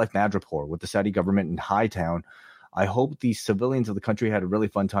 a real-life madripoor with the Saudi government in Hightown. I hope the civilians of the country had a really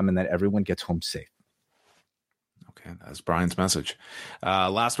fun time and that everyone gets home safe. Okay, that's Brian's message.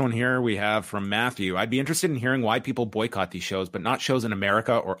 Last one here we have from Matthew. I'd be interested in hearing why people boycott these shows, but not shows in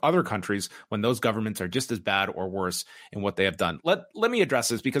America or other countries when those governments are just as bad or worse in what they have done. Let me address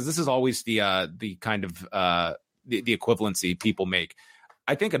this because this is always the kind of the equivalency people make.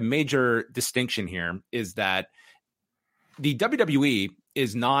 I think a major distinction here is that the WWE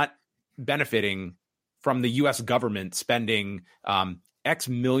is not benefiting from the U.S. government spending X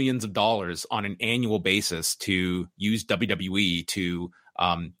millions of dollars on an annual basis to use WWE to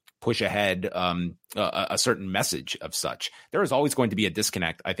push ahead a certain message of such. There is always going to be a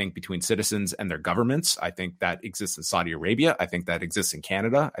disconnect, I think, between citizens and their governments. I think that exists in Saudi Arabia. I think that exists in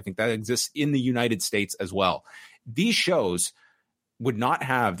Canada. I think that exists in the United States as well. These shows would not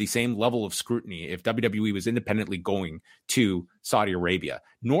have the same level of scrutiny if WWE was independently going to Saudi Arabia,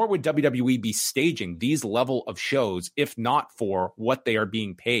 nor would WWE be staging these level of shows if not for what they are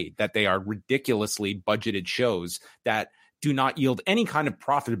being paid, that they are ridiculously budgeted shows that do not yield any kind of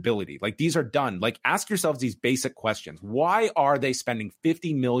profitability. Like, these are done. Like, ask yourselves these basic questions. Why are they spending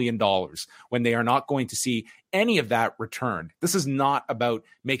 $50 million when they are not going to see any of that returned? This is not about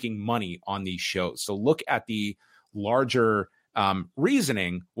making money on these shows. So look at the larger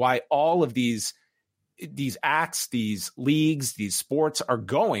reasoning why all of these acts, these leagues, these sports are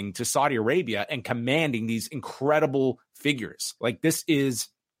going to Saudi Arabia and commanding these incredible figures. Like, this is,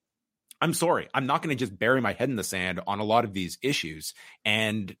 I'm sorry, I'm not going to just bury my head in the sand on a lot of these issues.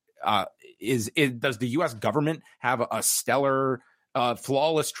 And does the U.S. government have a stellar,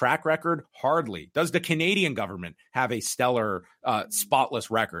 flawless track record? Hardly. Does the Canadian government have a stellar,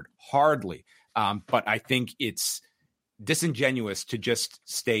 spotless record? Hardly. But I think it's disingenuous to just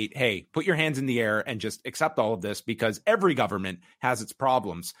state, hey, put your hands in the air and just accept all of this, because every government has its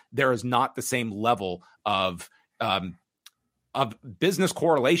problems. There is not the same level of of business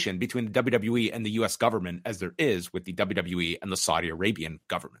correlation between the WWE and the U.S. government as there is with the WWE and the Saudi Arabian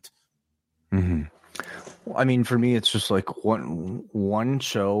government. Mm-hmm. I mean, for me, it's just like one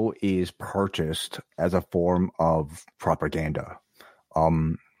show is purchased as a form of propaganda,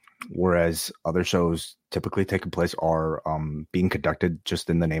 whereas other shows typically taking place are being conducted just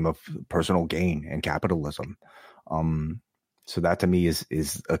in the name of personal gain and capitalism. So that to me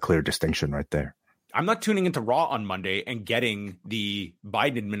is a clear distinction right there. I'm not tuning into Raw on Monday and getting the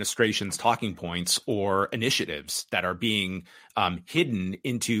Biden administration's talking points or initiatives that are being hidden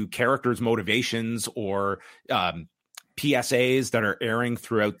into characters' motivations or PSAs that are airing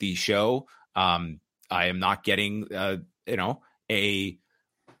throughout the show. I am not getting, a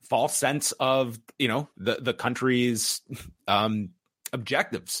false sense of, the country's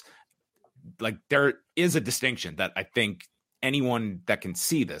objectives. Like, there is a distinction that I think anyone that can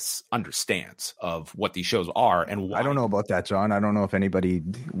see this understands of what these shows are and why. I don't know about that, John. I don't know if anybody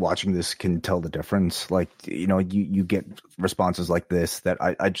watching this can tell the difference. Like, you get responses like this that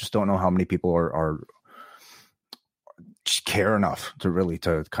I just don't know how many people are just care enough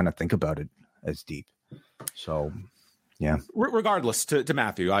to kind of think about it as deep. So, yeah. Regardless, to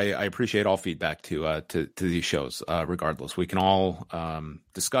Matthew, I appreciate all feedback to these shows. Regardless, we can all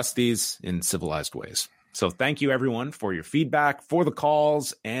discuss these in civilized ways. So thank you, everyone, for your feedback, for the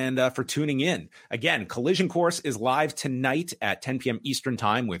calls, and for tuning in. Again, Collision Course is live tonight at 10 p.m. Eastern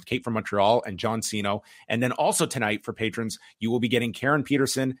Time with Kate from Montreal and John Cino. And then also tonight for patrons, you will be getting Karen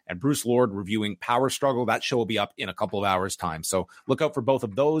Peterson and Bruce Lord reviewing Power Struggle. That show will be up in a couple of hours' time. So look out for both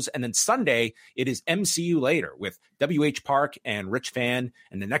of those. And then Sunday, it is MCU Later with W.H. Park and Rich Fan.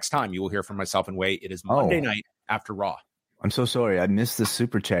 And the next time you will hear from myself and Wai, it is Monday night after Raw. I'm so sorry. I missed the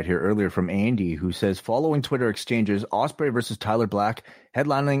super chat here earlier from Andy, who says, following Twitter exchanges, Ospreay versus Tyler Black,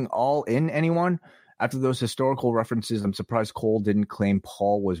 headlining All In, anyone? After those historical references, I'm surprised Cole didn't claim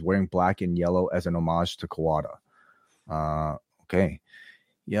Paul was wearing black and yellow as an homage to Kawada. Okay.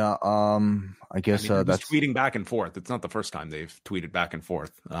 Yeah, I guess that's tweeting back and forth. It's not the first time they've tweeted back and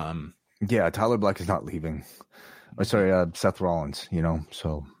forth. Yeah, Tyler Black is not leaving. Seth Rollins,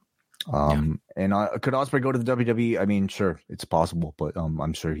 so... And could Ospreay go to the WWE? I mean, sure, it's possible, but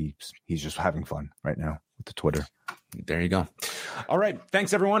I'm sure he's just having fun right now with the Twitter. There you go. All right.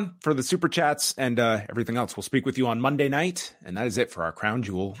 Thanks, everyone, for the super chats and everything else. We'll speak with you on Monday night, and that is it for our Crown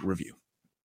Jewel review.